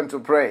who's trying to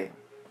pray.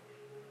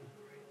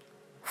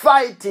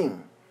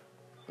 Fighting.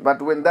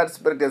 But when that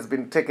spirit has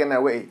been taken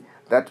away,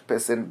 that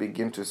person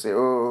begins to say,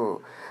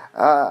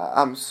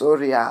 I'm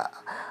sorry.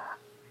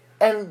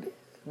 And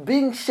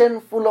being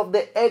shameful of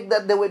the act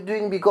that they were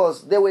doing,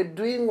 because they were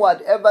doing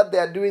whatever they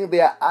are doing,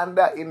 they are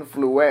under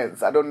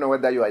influence. I don't know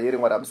whether you are hearing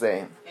what I'm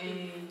saying.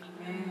 Amen.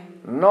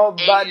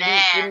 Nobody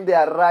in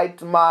their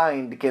right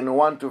mind can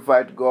want to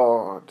fight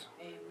God.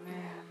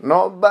 Amen.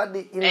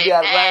 Nobody in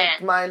their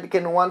right mind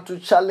can want to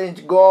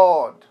challenge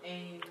God.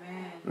 Amen.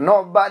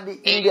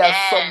 Nobody in their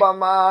sober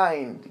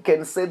mind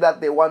can say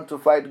that they want to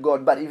fight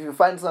God. But if you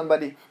find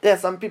somebody, there are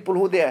some people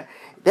who they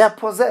are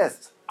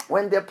possessed.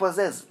 When they're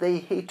possessed, they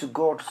hate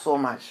God so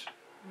much.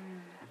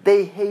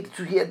 They hate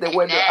to hear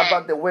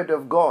about the word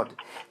of God.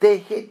 They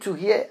hate to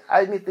hear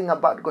anything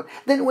about God.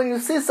 Then when you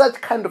see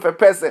such kind of a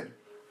person,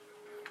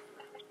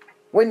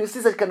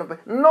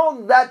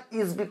 know that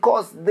is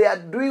because they are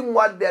doing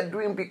what they are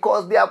doing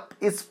because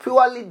it's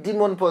purely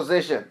demon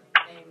possession.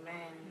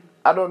 Amen.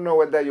 I don't know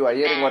whether you are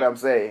hearing what I'm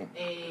saying.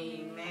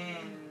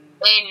 Amen.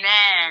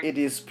 Amen. It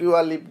is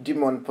purely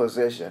demon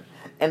possession.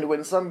 And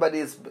when somebody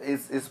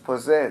is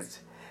possessed,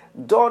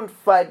 don't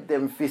fight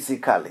them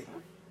physically.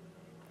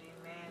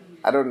 Amen.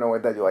 I don't know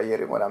whether you are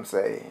hearing what I'm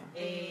saying.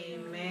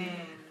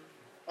 Amen.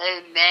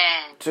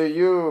 Amen. To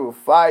you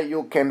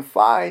can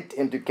fight,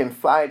 and you can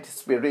fight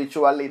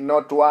spiritually,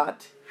 not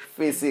what?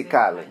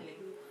 Physically.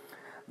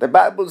 The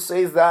Bible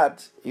says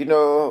that,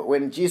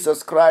 when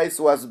Jesus Christ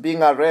was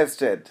being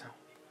arrested,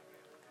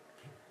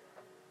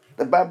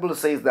 the Bible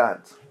says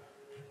that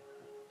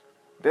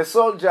the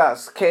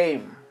soldiers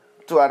came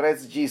to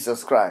arrest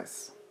Jesus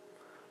Christ.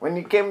 When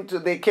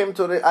they came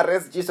to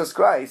arrest Jesus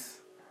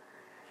Christ,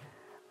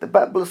 the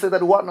Bible said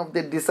that one of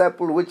the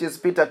disciples, which is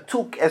Peter,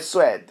 took a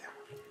sword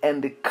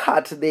and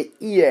cut the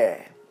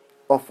ear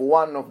of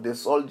one of the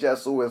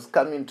soldiers who was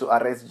coming to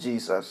arrest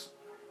Jesus.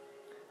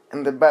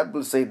 And the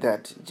Bible said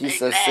that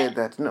Jesus said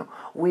that, no,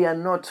 we are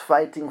not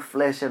fighting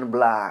flesh and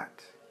blood.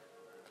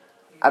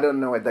 I don't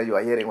know whether you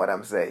are hearing what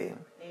I'm saying.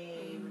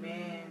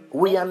 Amen.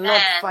 We are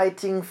not Amen.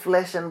 fighting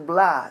flesh and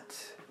blood.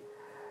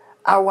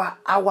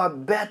 Our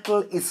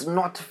battle is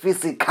not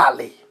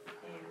physically.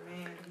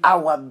 Amen.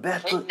 Our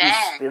battle is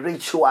Amen.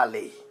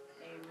 spiritually.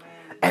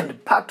 Amen.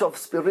 And part of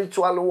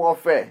spiritual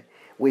warfare,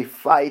 we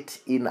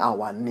fight in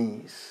our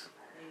knees.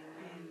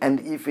 And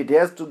if it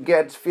has to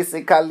get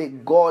physically,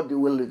 God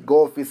will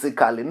go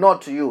physically,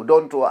 not you.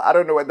 Don't worry. I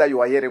don't know whether you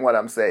are hearing what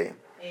I'm saying.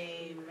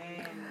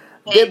 Amen.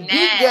 The Amen.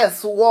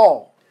 biggest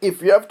war,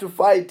 if you have to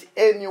fight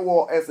any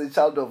war as a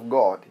child of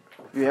God,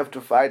 you have to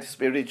fight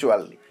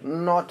spiritually,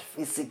 not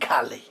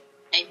physically.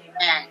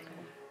 Amen.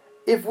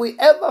 If we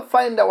ever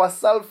find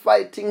ourselves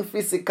fighting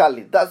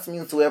physically, that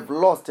means we have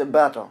lost a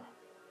battle.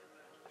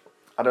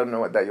 I don't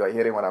know whether you are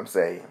hearing what I'm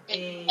saying.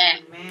 Amen.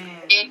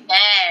 Amen. Amen.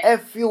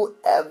 If you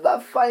ever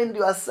find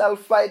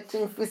yourself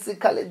fighting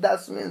physically,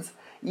 that means,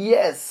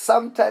 yes,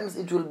 sometimes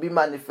it will be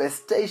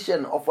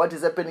manifestation of what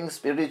is happening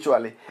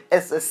spiritually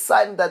as a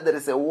sign that there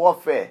is a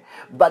warfare.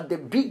 But the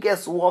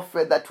biggest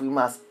warfare that we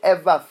must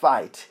ever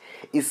fight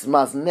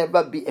must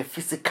never be a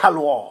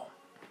physical war.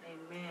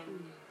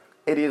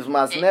 Amen.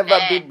 Must never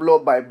be blow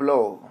by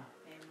blow.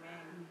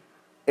 Amen.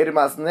 It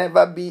must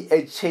never be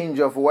a change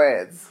of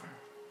words.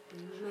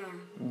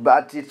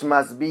 But it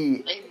must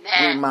be,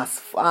 we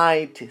must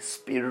fight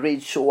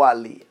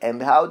spiritually.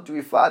 And how do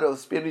we fight of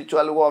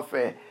spiritual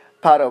warfare?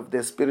 Part of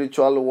the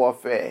spiritual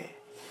warfare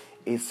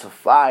is to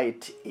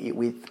fight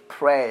with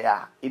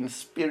prayer, in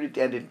spirit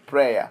and in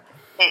prayer.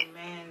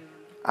 Amen.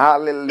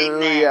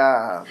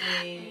 Hallelujah.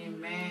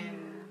 Amen.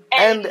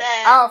 And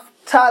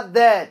after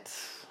that,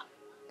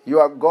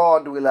 your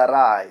God will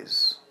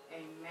arise.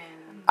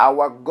 Amen.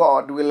 Our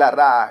God will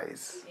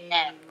arise.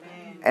 Amen.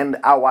 And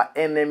our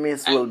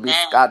enemies will be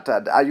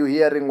scattered. Are you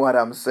hearing what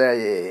I'm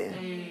saying?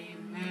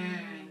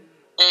 Amen.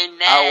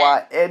 Amen.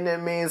 Our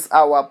enemies,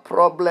 our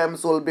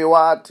problems will be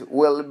what?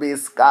 Will be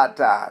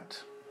scattered.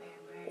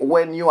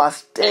 When you are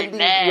standing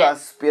your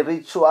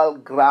spiritual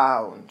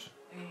ground,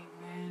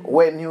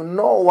 when you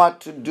know what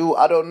to do,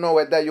 I don't know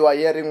whether you are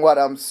hearing what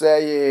I'm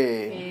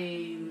saying.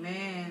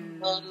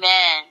 Amen.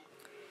 Amen.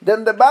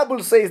 Then the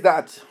Bible says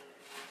that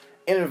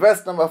in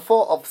verse number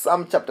 4 of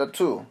Psalm chapter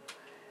 2,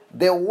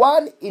 the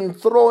one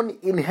enthroned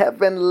in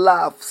heaven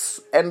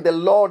laughs, and the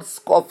Lord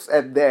scoffs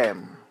at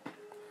them.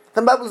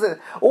 The Bible says,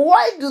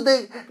 why do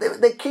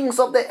the kings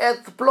of the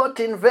earth plot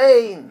in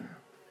vain?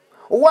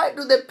 Why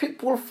do the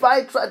people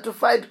try to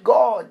fight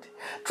God?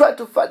 Try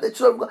to fight the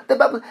children of God. The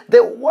Bible,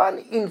 the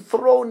one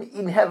enthroned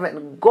in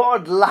heaven,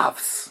 God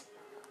laughs.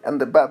 And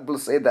the Bible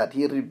says that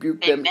he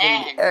rebuked them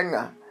in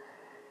anger,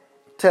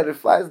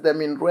 terrifies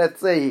them in wrath,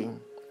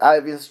 saying, I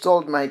have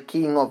installed my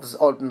king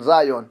on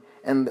Zion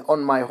and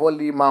on my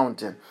holy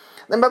mountain.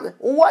 The Bible,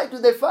 why do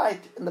they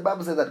fight? And the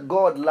Bible says that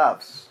God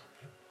laughs.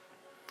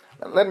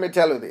 Now, let me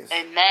tell you this.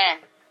 Amen.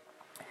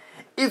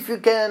 If you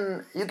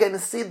can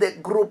see the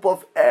group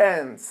of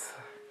ants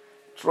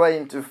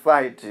trying to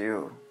fight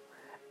you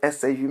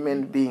as a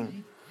human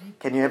being.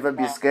 Can you ever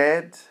be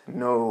scared?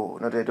 No,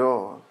 not at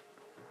all.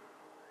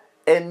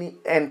 Any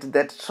ant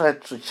that tries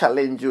to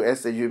challenge you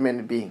as a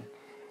human being,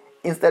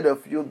 instead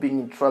of you being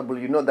in trouble,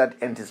 you know that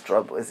ant is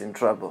in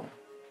trouble.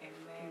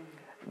 Amen.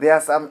 There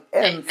are some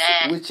ants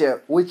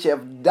which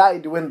have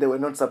died when they were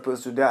not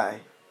supposed to die.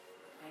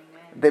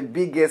 Amen. The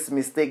biggest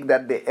mistake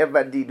that they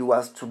ever did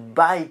was to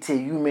bite a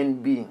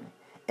human being.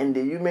 And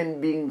the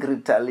human being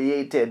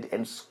retaliated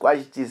and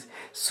squished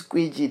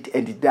it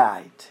and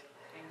died.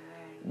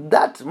 Amen.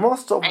 That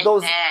most of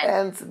those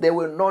ants, they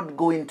were not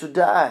going to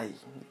die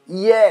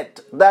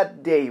yet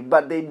that day.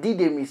 But they did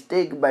a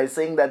mistake by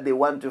saying that they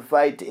want to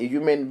fight a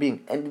human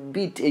being and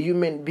beat a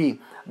human being.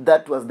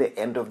 That was the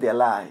end of their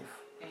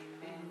life.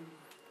 Amen.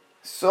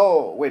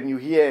 So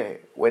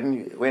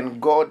when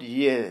God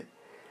hears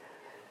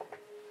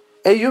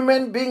a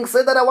human being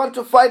say that I want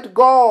to fight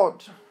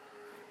God,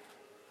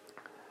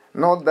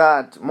 know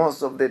that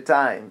most of the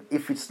time,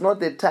 if it's not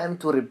the time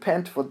to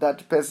repent for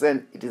that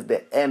person, it is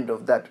the end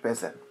of that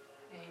person.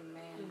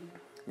 Amen.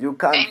 You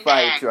can't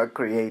fight your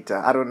creator.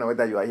 I don't know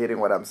whether you are hearing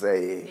what I'm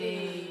saying.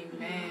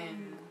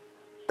 Amen.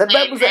 The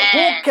Bible says,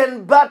 who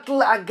can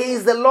battle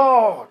against the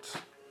Lord?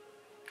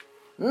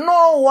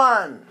 No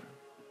one.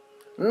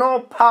 No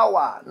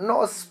power,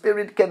 no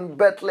spirit can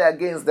battle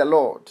against the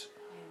Lord.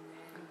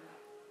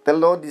 The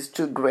Lord is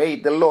too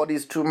great. The Lord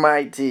is too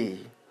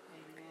mighty.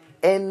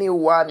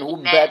 Anyone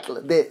who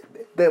battles,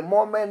 the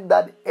moment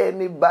that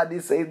anybody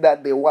says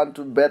that they want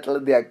to battle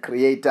their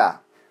creator,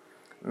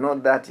 know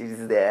that it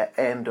is the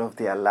end of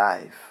their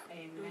life.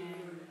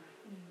 Amen.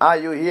 Are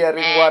you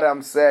hearing what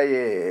I'm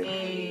saying?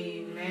 Amen.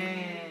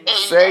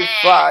 Say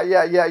fire,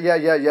 yeah.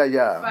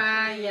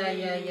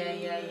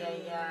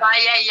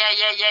 Fire,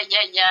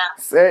 yeah.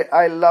 Say,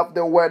 I love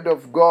the word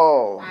of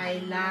God.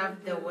 I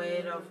love the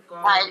word of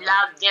God. I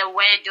love the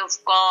word of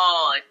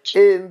God.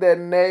 In the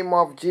name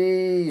of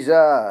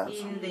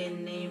Jesus. In the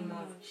name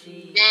of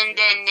Jesus. In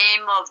the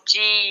name of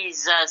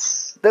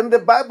Jesus. Then the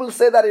Bible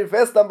said that in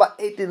verse number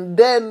 18,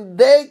 then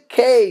they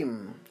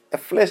came,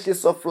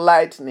 flashes of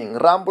lightning,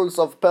 rumbles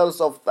of peals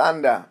of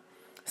thunder,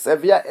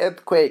 severe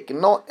earthquake.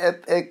 No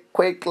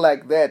earthquake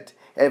like that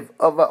have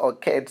ever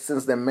occurred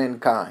since the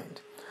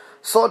mankind.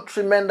 So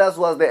tremendous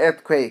was the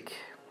earthquake.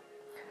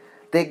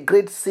 The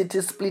great city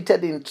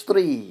splitted in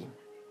three.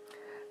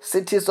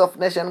 Cities of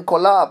nation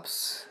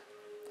collapsed.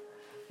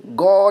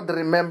 God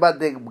remembered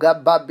the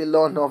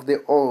Babylon of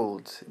the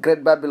old,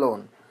 great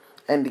Babylon,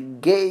 and he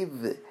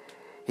gave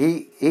it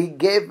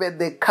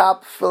the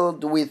cup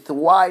filled with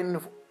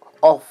wine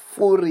of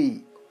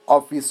fury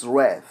of his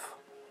wrath.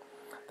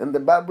 Then the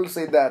Bible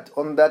said that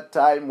on that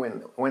time,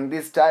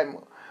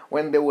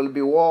 when there will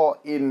be war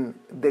in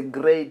the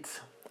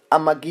great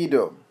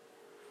Armageddon,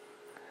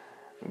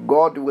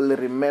 God will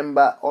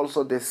remember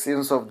also the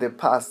sins of the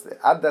past, the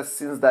other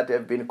sins that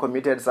have been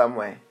committed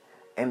somewhere,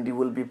 and he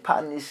will be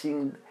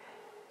punishing,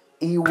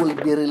 he will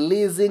be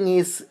releasing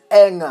his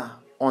anger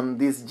on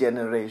this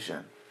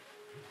generation,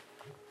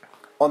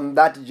 on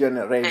that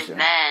generation.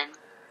 Amen.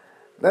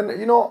 Then,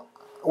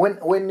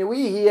 when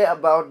we hear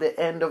about the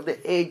end of the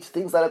age,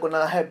 things that are going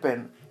to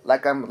happen,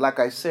 like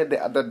I said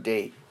the other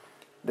day,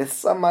 the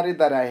summary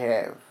that I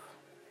have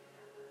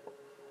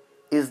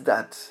is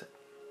that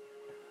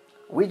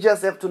we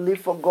just have to live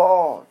for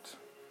God.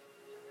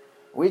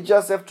 We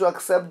just have to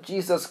accept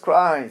Jesus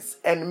Christ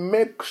and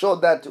make sure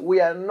that we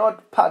are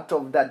not part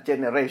of that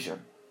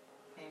generation.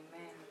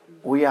 Amen.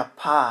 We are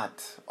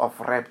part of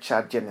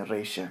raptured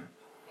generation.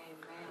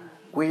 Amen.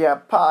 We are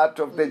part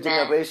of the Amen.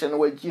 generation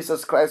where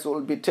Jesus Christ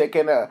will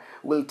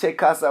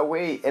take us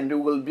away and we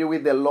will be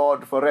with the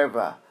Lord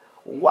forever.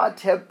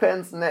 What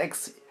happens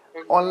next?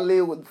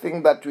 Only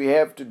thing that we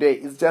have today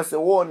is just a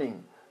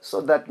warning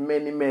so that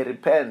many may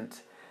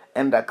repent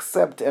and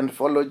accept and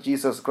follow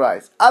Jesus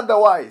Christ.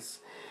 Otherwise,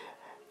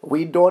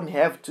 we don't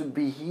have to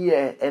be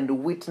here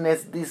and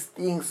witness these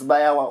things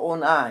by our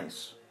own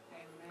eyes.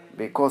 Amen.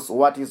 Because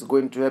what is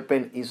going to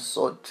happen is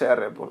so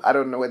terrible. I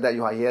don't know whether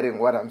you are hearing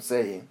what I'm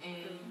saying.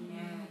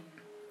 Amen.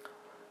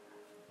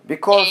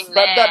 Because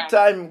Amen. at that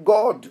time,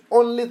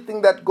 only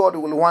thing that God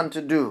will want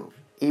to do,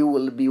 he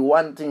will be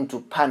wanting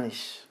to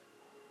punish.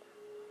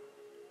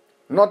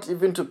 Not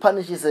even to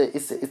punish,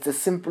 it's a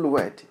simple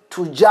word.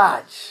 To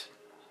judge.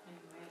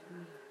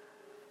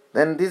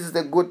 Then this is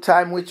the good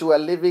time which we are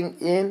living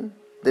in,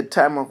 the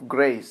time of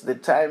grace, the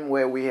time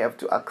where we have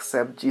to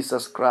accept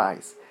Jesus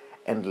Christ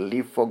and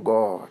live for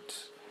God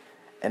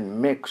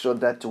and make sure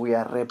that we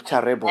are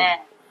rapturable. Amen.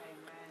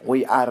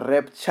 We are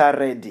rapture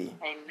ready.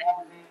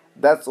 Amen.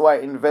 That's why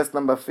in verse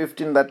number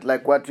 15, that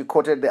like what we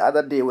quoted the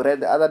other day, we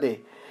read the other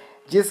day,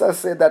 Jesus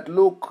said that,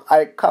 look,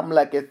 I come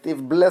like a thief.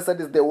 Blessed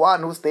is the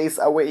one who stays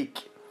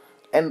awake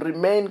and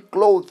remain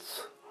clothed,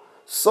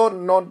 so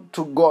not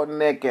to go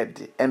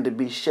naked and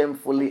be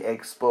shamefully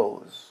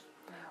exposed.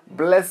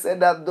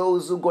 Blessed are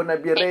those who are going to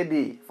be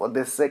ready for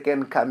the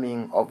second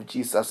coming of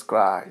Jesus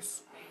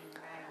Christ.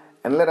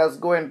 And let us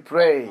go and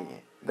pray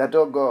that,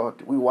 oh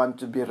God, we want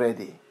to be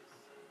ready.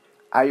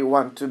 I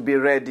want to be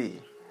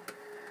ready.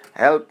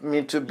 Help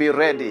me to be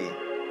ready.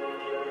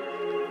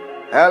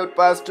 Help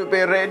us to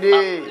be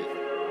ready.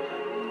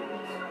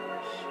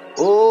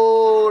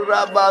 Oh,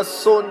 Rabba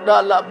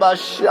Sonda Laba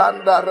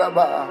Shanda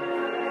Rabba.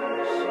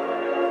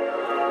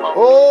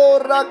 Oh,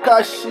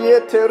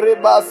 Rakashiete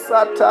Reba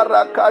Sata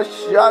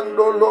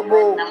Rakashando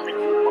Lobo.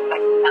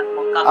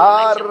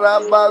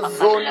 Araba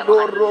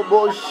Zondo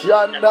Robo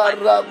Shanda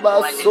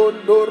Rabba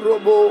Sondo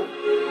Robo.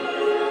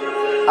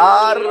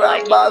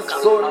 Araba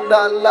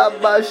Sonda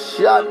Laba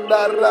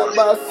Shanda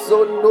Rabba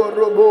Sondo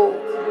Robo.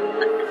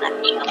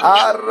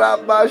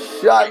 Araba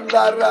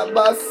Shanda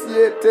Rabba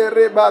Siete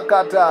Reba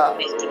Kata.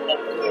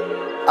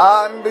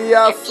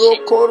 Andia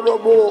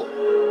Sokorobo.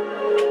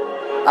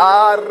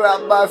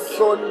 Araba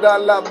Sonda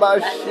Laba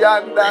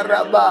Shanda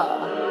Rabba.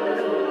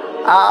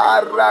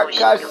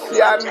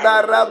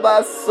 Arakashianda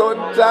Rabba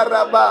Sonda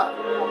Rabba.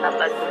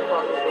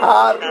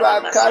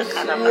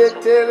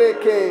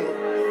 Arakashietereke.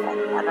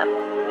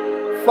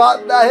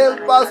 Father,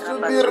 help us to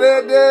be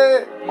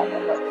ready.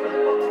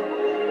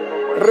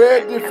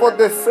 Ready for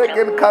the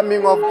second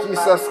coming of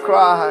Jesus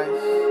Christ.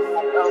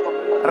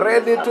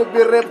 Ready to be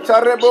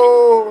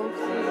rapturable.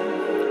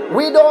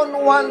 We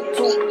don't want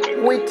to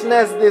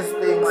witness these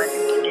things.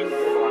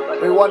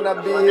 We want to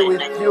be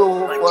with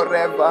you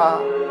forever.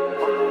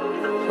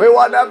 We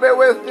want to be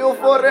with you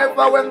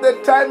forever when the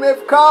time has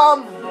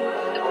come.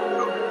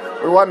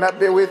 We want to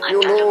be with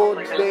you,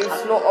 Lord. There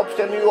is no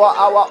option. You are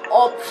our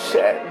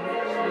option.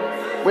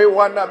 We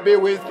want to be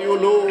with you,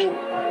 Lord.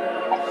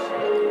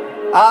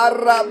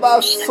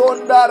 Araba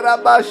sonda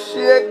raba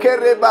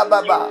shekere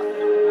baba.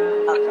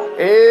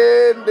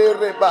 Ende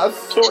reba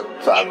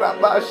sonta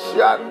raba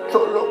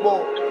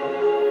shantolobo.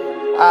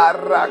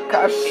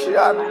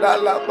 Arakashianda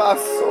laba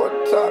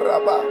sonta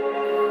raba.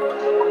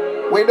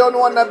 We don't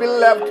want to be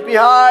left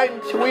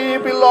behind. We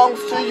belong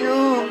to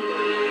you.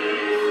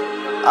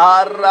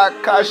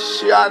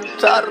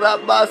 Arakashianta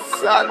raba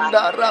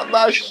sanda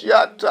raba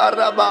shiata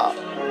raba.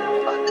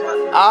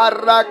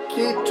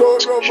 Arakito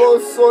robo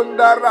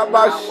sonda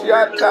raba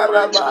shiata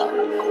raba.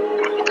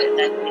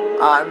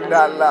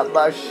 Andala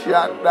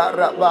bashanda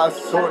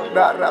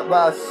rabasonda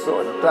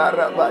rabasonda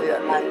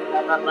rabayana.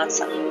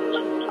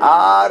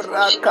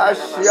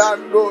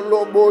 Arakashiando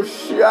lobo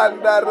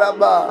shianda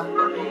raba.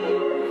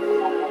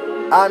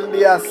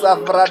 Andia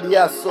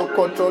savradia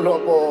sokoto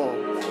lobo.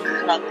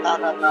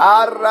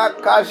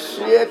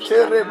 Arakashiete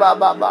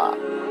rebababa.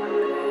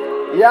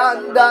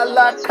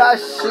 Yandala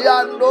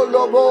kashiando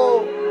lobo.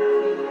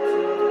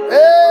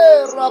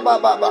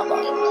 Rabababa.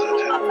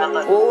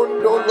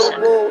 Ondo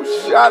lobo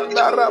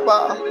shanda raba.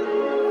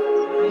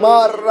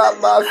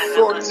 Maraba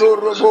sondo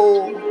robo.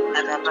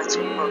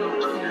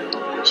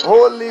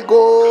 Holy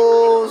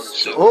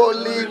Ghost,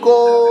 Holy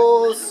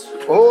Ghost,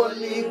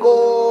 Holy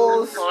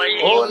Ghost,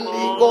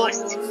 Holy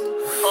Ghost,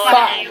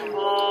 fire,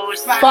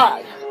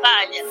 fire,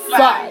 fire,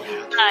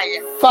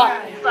 fire,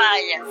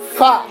 fire,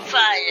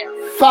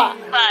 fire, fire,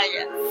 fire.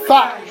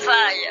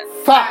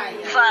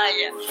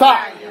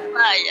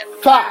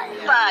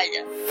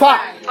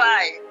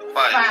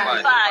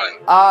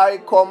 I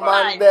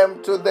command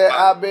them to the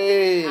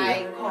abbey.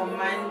 I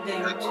command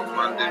them to the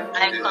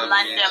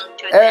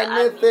abbey.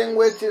 Anything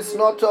which is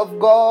not of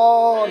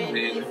God.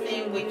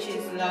 Anything which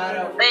is not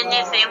of God.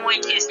 Anything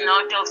which is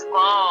not of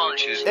God.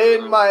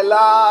 In my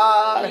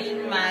life.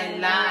 In my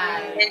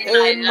life.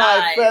 In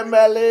my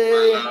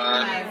family. In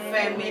my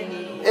family.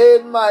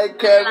 In my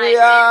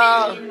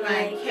career. In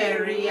my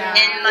career.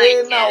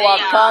 In our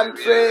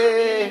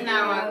country. In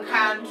our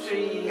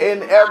country.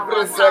 In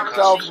every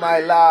sector of my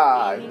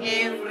life.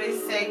 Every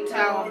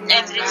sector of my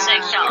Every life.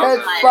 sector of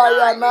Catch my fire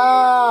life.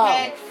 now.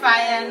 Catch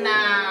fire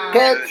now.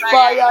 Catch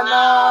fire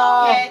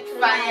now. Catch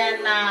fire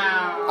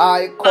now.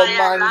 I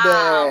command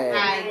them. I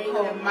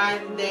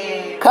command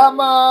them. Come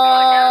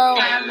on.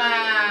 Come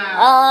out.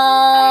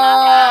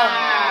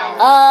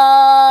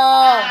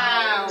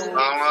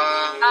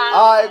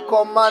 I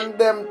command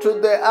them to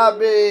the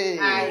abbey.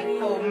 I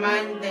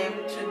command them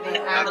to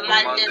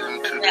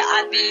the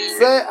abbey.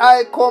 Say,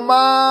 I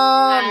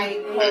command I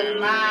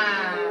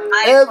command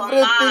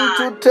everything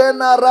to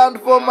turn around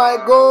for my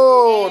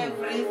good.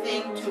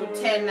 everything to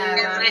turn around.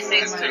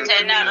 Everything for to my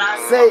turn good.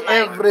 around. Say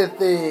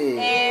everything.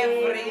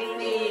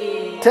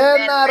 Everything.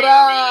 Turn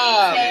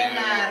around Turn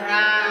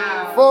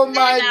around for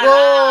my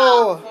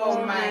good. for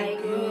my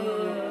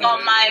good. For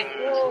my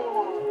good.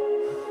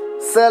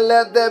 Say,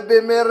 let there be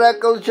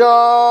miracle Let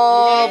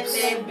jobs.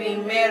 there be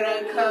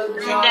miracle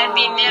Let there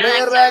be jobs.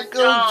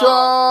 Miracle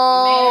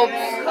jobs.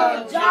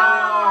 Miracle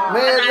jobs.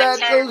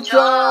 Miracle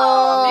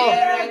jobs.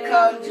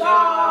 Miracle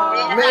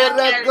jobs.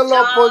 Miracle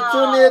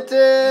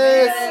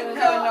opportunities.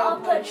 Miracle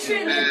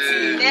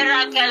opportunity.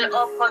 Miracle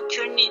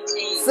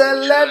opportunity. Say,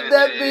 let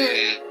there be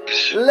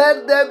progress.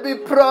 Let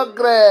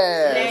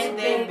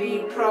there be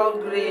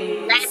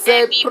progress. Let Say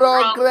there be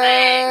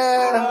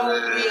progress.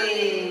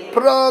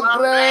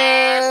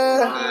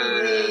 Progress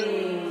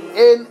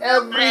in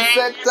every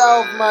sector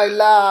of my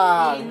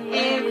life. In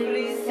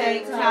every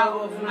sector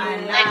of my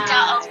Sector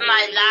life. of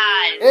my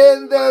life.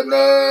 In the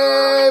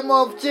name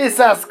of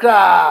Jesus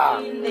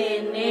Christ. In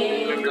the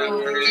name of In the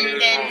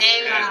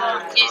name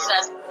of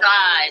Jesus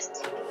Christ.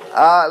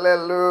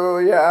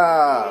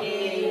 Hallelujah.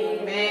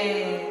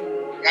 Amen.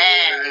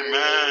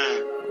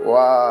 Amen.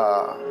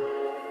 Wow.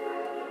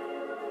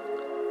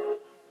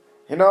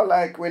 You know,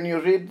 like when you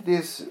read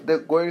this,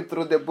 going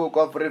through the book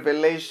of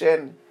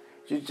Revelation,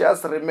 you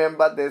just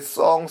remember the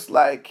songs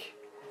like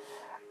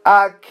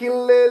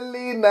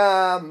Akileli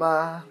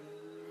Nama,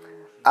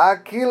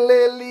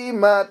 Akileli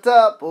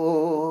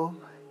Matapo,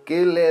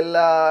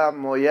 Kilela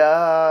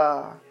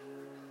Moya,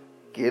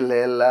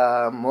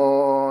 Kilela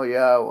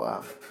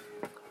Moyawa.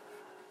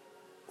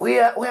 We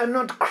are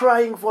not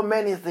crying for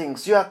many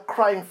things. You are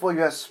crying for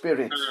your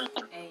spirit.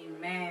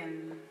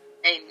 Amen.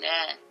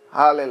 Amen.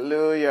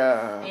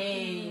 Hallelujah.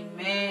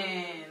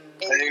 Amen.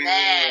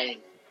 Amen.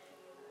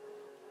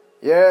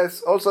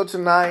 Yes, also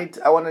tonight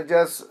I want to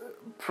just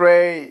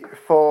pray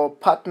for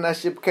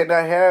partnership. Can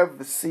I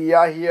have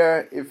Sia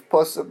here, if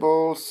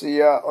possible?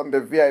 Sia on the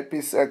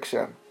VIP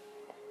section.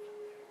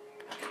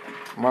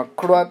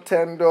 Makura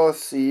Tendo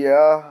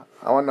Sia.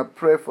 I want to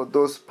pray for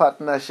those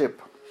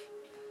partnership.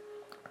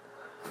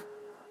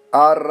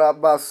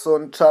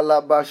 Arabason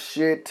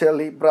Chalabashe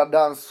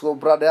Telibradanso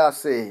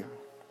Bradase.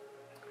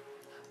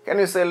 Can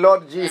you say,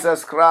 Lord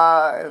Jesus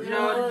Christ?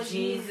 Lord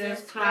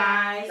Jesus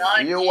Christ.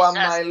 Lord You are Jesus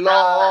my Christ.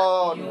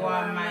 Lord. You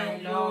are my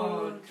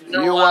Lord.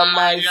 You are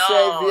my You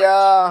Savior.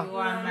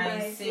 are my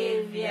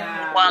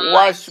Savior.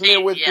 Wash me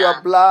with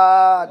your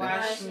blood.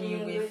 Wash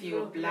me with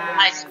your blood.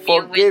 Wash me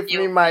Forgive with me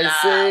your my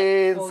blood.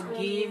 sins.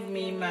 Forgive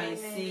me my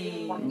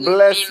sins.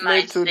 Bless me my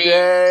me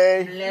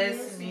today.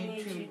 Bless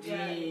me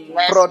today.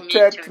 Bless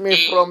Protect me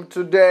today. from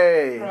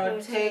today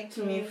Protect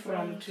me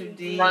from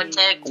today.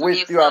 Protect me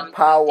with your from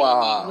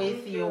power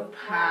With your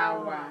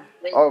power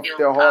today. of With your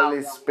the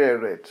Holy power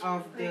Spirit.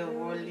 of the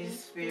Holy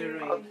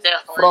Spirit. of the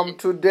Holy From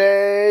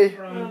today,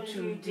 From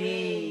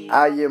today,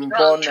 I am From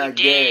born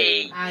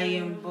today, again. I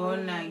am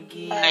born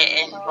again. I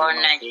am born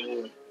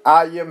again.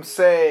 I am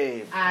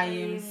saved. I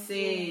am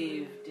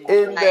saved.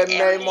 In the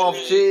name of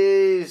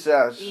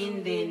Jesus.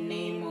 In the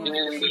name of In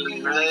the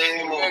Jesus.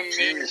 name of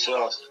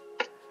Jesus.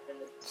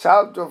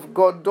 Child of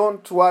God,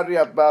 don't worry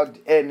about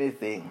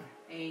anything.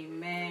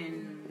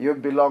 Amen. You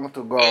belong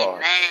to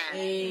God.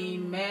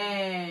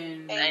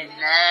 Amen.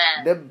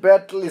 Amen. The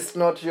battle is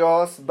not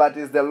yours, but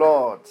is the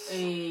Lord's.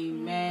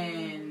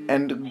 Amen.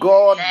 And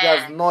God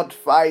does not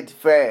fight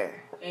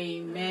fair.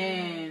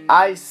 Amen.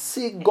 I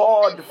see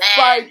God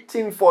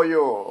fighting for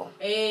you.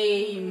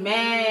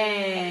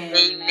 Amen.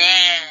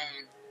 Amen.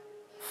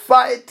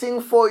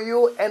 Fighting for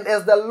you, and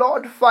as the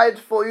Lord fights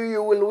for you,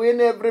 you will win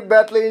every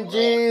battle in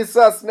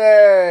Jesus'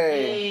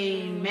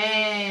 name.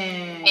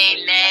 Amen.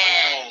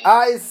 Amen.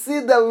 I see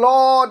the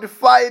Lord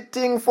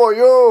fighting for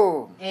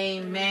you.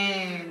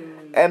 Amen.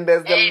 And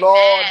as the Amen.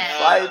 Lord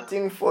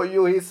fighting for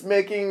you, He's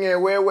making a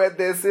way where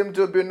there seems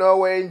to be no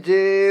way in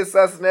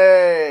Jesus'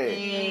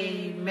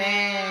 name.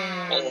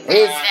 Amen.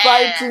 He's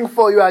fighting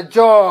for your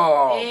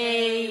job.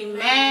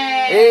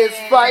 Amen. He's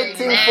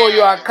fighting for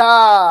your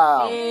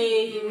car.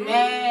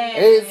 Amen.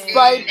 He's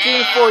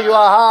fighting for your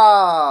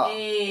house.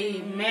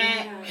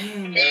 Amen.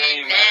 Amen.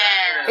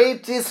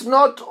 It is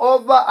not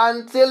over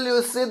until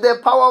you see the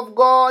power of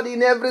God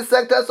in every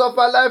sector of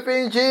our life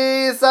in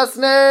Jesus'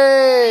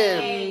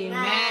 name.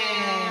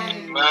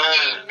 Amen.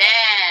 Amen.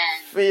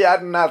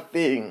 Fear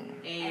nothing.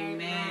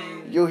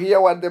 Amen. You hear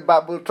what the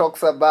Bible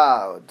talks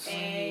about.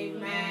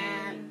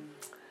 Amen.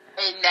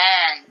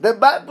 Amen. The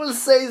Bible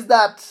says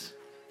that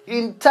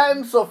in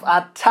times of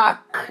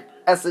attack,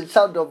 as a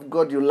child of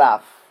God, you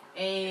laugh.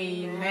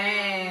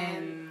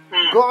 Amen.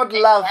 God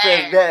laughs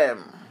at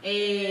them.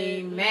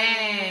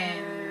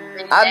 Amen.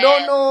 I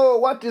don't know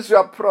what is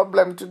your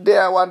problem today.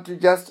 I want you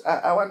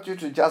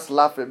to just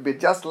laugh a bit.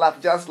 Just laugh,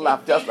 just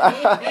laugh, just laugh.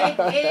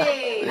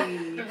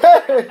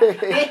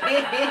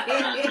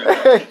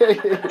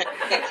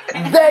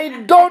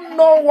 They don't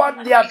know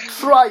what they are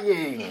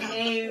trying.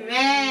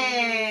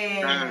 Amen.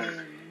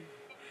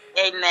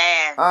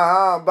 Amen.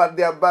 But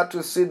they are about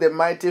to see the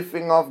mighty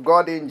finger of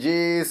God in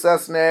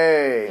Jesus'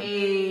 name.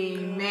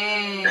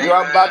 Amen. You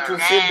are about to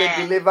see the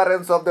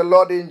deliverance of the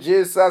Lord in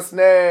Jesus'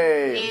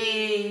 name.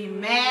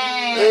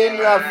 Amen. In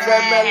your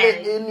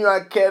family, in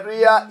your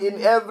career,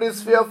 in every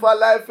sphere of our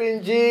life,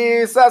 in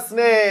Jesus'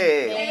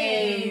 name.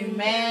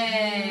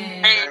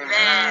 Amen.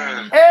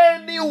 Amen.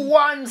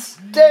 Anyone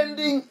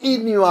standing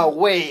in your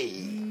way,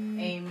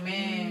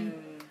 Amen.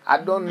 I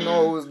don't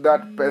know who's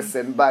that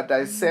person, but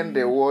I send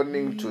a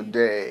warning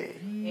today.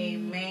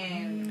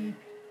 Amen.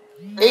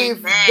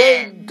 If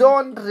they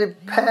don't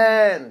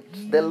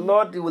repent, the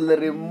Lord will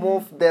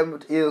remove them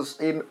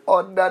in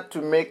order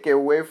to make a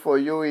way for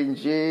you in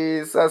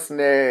Jesus'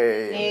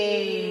 name.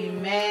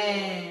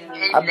 Amen.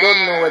 I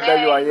don't know whether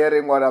you are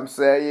hearing what I'm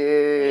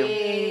saying.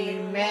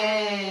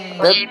 Amen.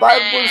 The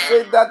Bible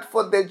says that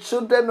for the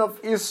children of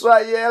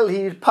Israel,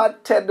 He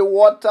parted the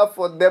water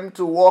for them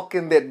to walk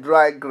in the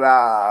dry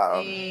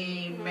ground.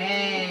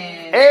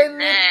 Amen.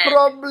 Any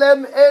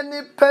problem,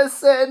 any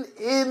person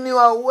in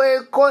your way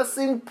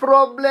causing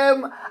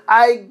problem,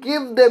 I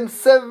give them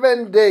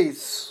 7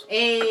 days.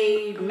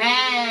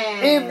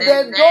 Amen. If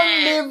they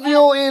don't leave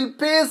you in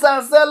peace,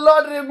 I say,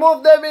 Lord,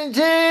 remove them in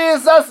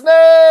Jesus'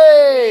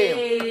 name.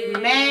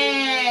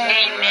 Amen.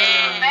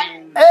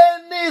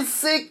 Any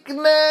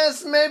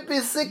sickness, maybe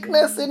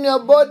sickness in your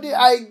body,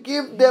 I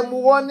give them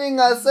warning.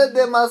 I say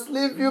they must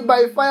leave you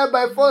by fire,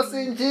 by force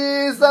in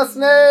Jesus'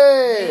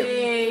 name.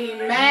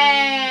 Amen.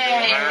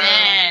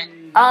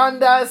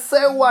 And I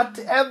say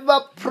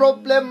whatever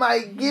problem I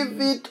give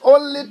it,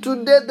 only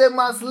today they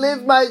must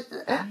leave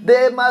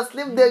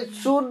the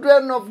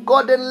children of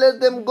God and let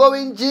them go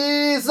in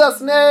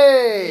Jesus'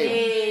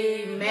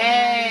 name.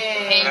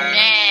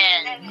 Amen.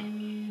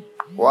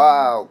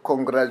 Wow,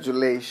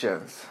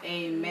 congratulations.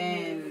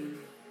 Amen.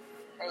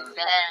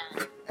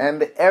 Amen.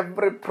 And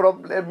every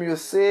problem you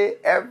see,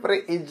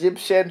 every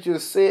Egyptian you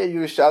see,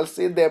 you shall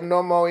see them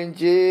no more in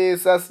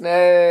Jesus'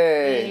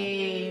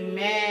 name.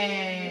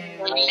 Amen.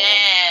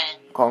 Amen.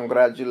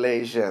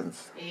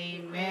 Congratulations.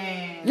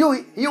 Amen.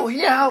 You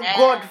hear how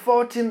God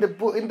fought in the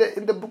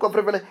book of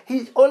Revelation.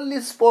 He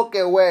only spoke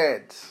a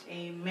word.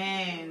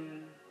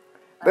 Amen.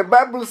 The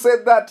Bible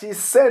said that He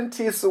sent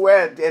His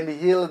word and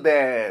healed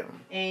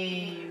them.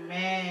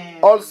 Amen.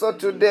 Also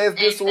today,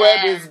 this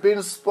word is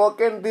being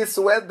spoken. This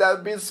word that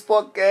has been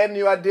spoken,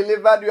 you are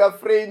delivered, you are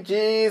free in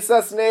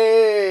Jesus'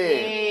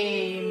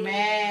 name.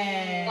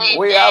 Amen.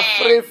 We are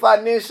free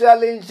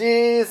financially in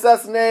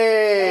Jesus'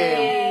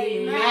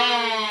 name.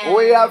 Amen.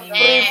 We are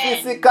free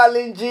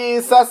physically in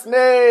Jesus'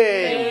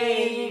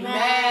 name.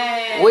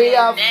 Amen. We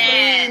are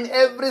free in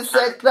every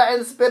sector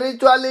and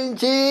spiritually in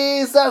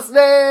Jesus'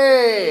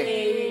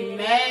 name.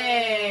 Amen.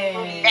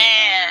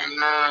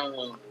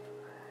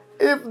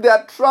 If they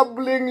are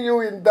troubling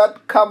you in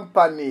that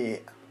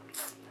company,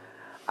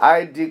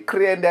 I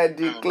decree and I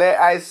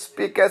declare, I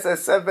speak as a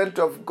servant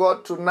of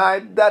God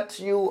tonight that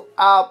you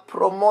are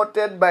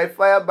promoted by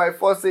fire, by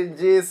force in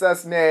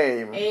Jesus'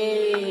 name.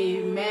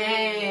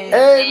 Amen.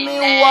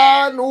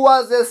 Anyone who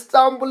was a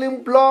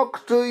stumbling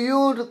block to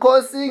you,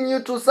 causing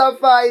you to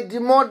suffer, I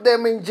demote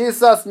them in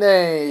Jesus'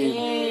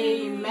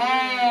 name.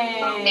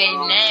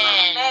 Amen.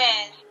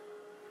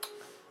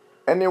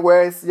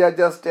 Anyways, yeah,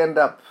 just stand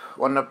up.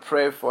 Want to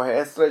pray for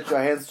her. Stretch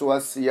your hands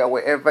towards here,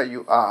 wherever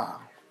you are.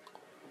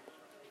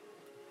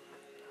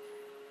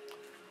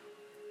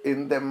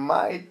 In the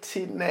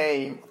mighty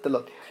name of the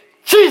Lord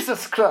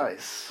Jesus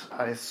Christ,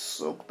 I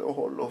soak the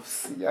whole of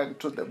Sia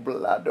into the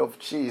blood of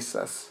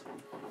Jesus,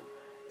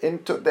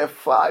 into the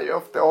fire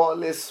of the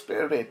Holy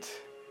Spirit.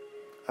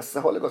 As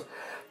the Holy Ghost,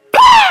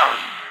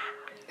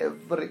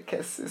 every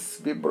curse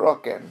be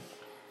broken.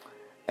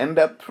 And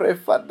I pray,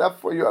 Father,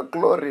 for your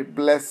glory.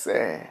 Bless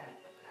her.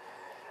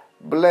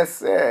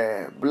 Bless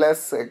her.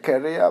 Bless her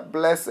career.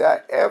 Bless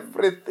her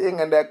everything.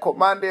 And I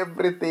command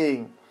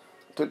everything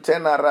to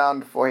turn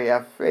around for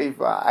her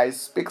favor. I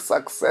speak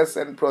success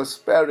and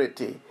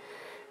prosperity.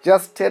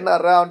 Just turn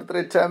around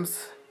 3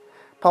 times.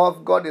 Power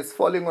of God is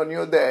falling on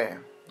you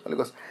there. Holy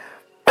Ghost.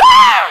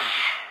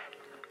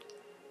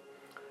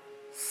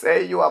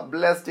 Say you are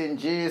blessed in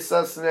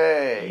Jesus'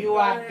 name. You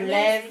are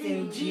blessed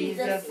in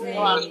Jesus'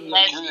 name.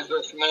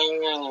 Jesus'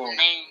 name.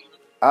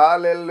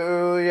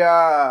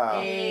 Hallelujah.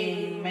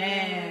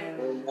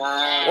 Amen.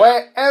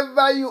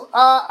 Wherever you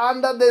are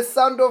under the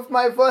sound of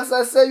my voice,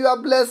 I say you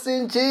are blessed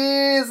in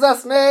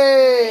Jesus'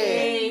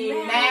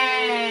 name.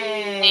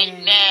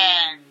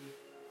 Amen.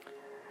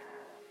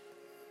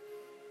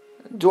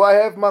 Do I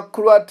have my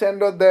crew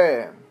attendant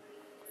there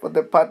for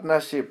the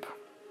partnership?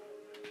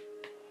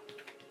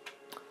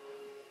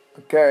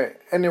 Okay,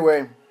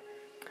 anyway.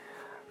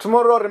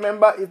 Tomorrow,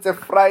 remember, it's a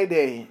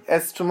Friday.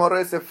 As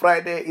tomorrow is a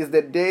Friday, is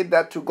the day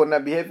that we're going to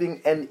be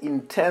having an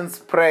intense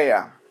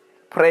prayer.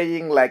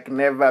 Praying like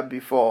never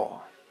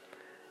before.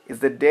 It's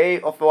the day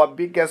of our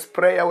biggest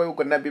prayer where we're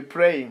going to be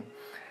praying.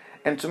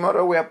 And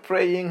tomorrow we are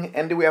praying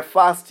and we are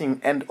fasting.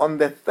 And on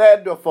the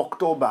 3rd of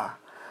October,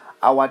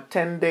 our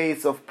 10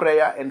 days of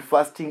prayer and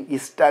fasting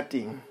is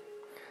starting.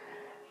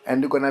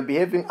 And we're going to be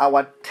having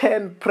our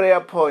 10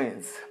 prayer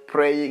points.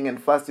 Praying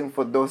and fasting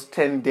for those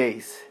 10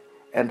 days.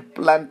 And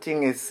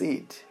planting a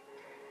seed.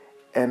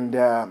 And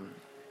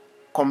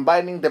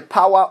combining the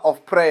power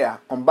of prayer.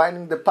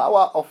 Combining the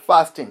power of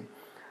fasting.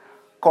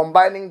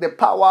 Combining the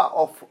power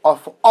of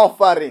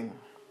offering.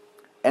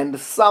 And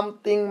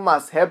something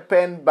must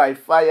happen by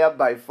fire,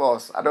 by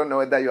force. I don't know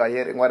whether you are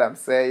hearing what I'm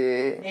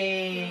saying.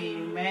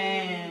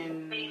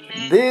 Amen.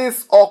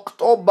 This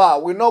October,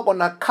 we're not going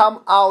to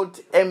come out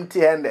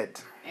empty-handed.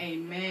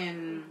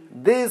 Amen.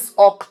 This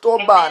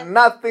October,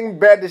 nothing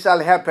bad shall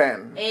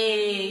happen.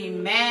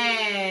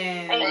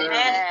 Amen.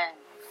 Amen.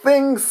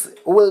 Things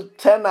will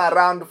turn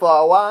around for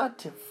our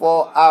what?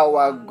 For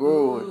our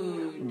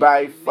good.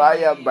 By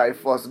fire, by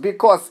force.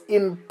 Because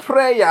in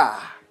prayer,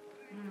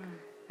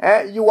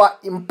 you are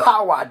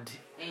empowered.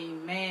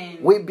 Amen.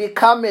 We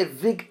become a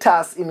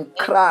victors in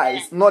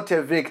Christ, not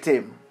a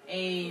victim.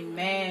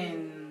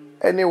 Amen.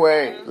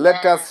 Anyway,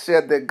 let us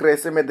share the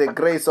grace. May the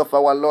grace of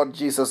our Lord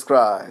Jesus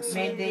Christ,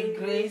 May the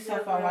grace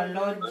of our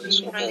Lord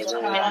Jesus Christ,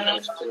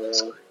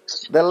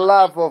 the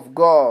love of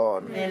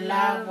God, the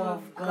love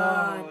of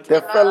God,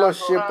 the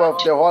fellowship of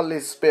the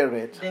Holy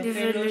Spirit the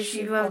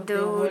fellowship of the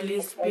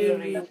Holy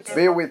Spirit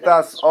be with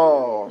us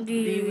all.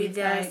 be with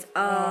us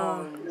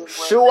all.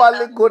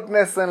 Surely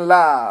goodness and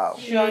love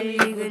Surely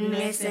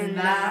goodness and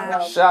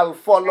love shall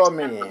follow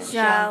me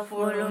shall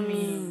follow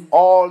me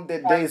all the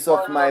days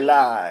of my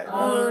life,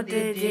 all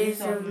the days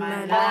of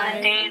my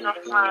life, Days of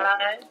my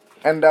life.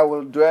 and I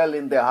will dwell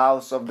in the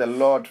house of the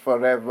Lord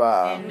forever.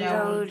 and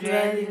I will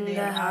dwell in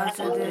the house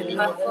of the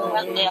Lord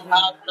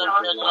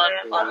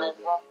forever.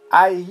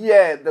 I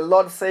hear the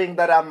Lord saying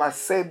that I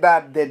must say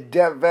that the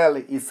devil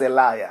is a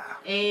liar.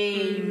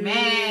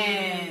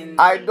 Amen.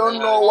 I don't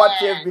know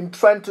what you have been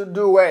trying to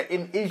do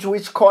in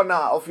which corner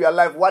of your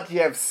life, what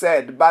you have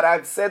said, but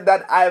I've said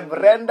that I've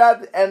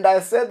rendered, and I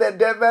said the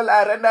devil,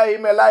 I render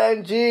him a liar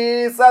in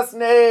Jesus'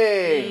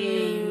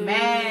 name.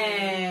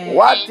 Amen.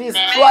 What is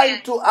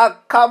trying to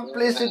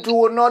accomplish, it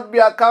will not be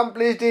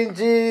accomplished in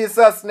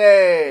Jesus'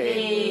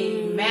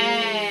 name.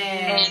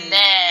 Amen.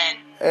 Amen.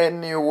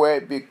 Anyway,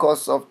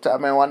 because of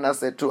time, I want to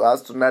say to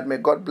us tonight, may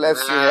God bless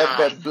you.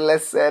 Have a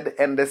blessed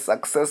and a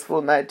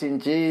successful night in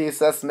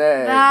Jesus'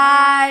 name.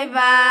 Bye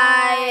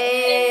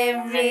bye,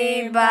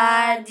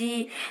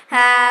 everybody.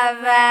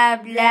 Have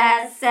a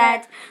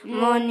blessed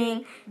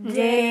morning,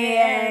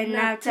 day, and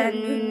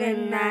afternoon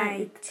and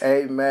night.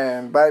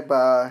 Amen.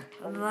 Bye-bye.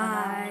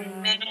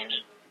 Bye.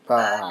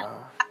 Bye.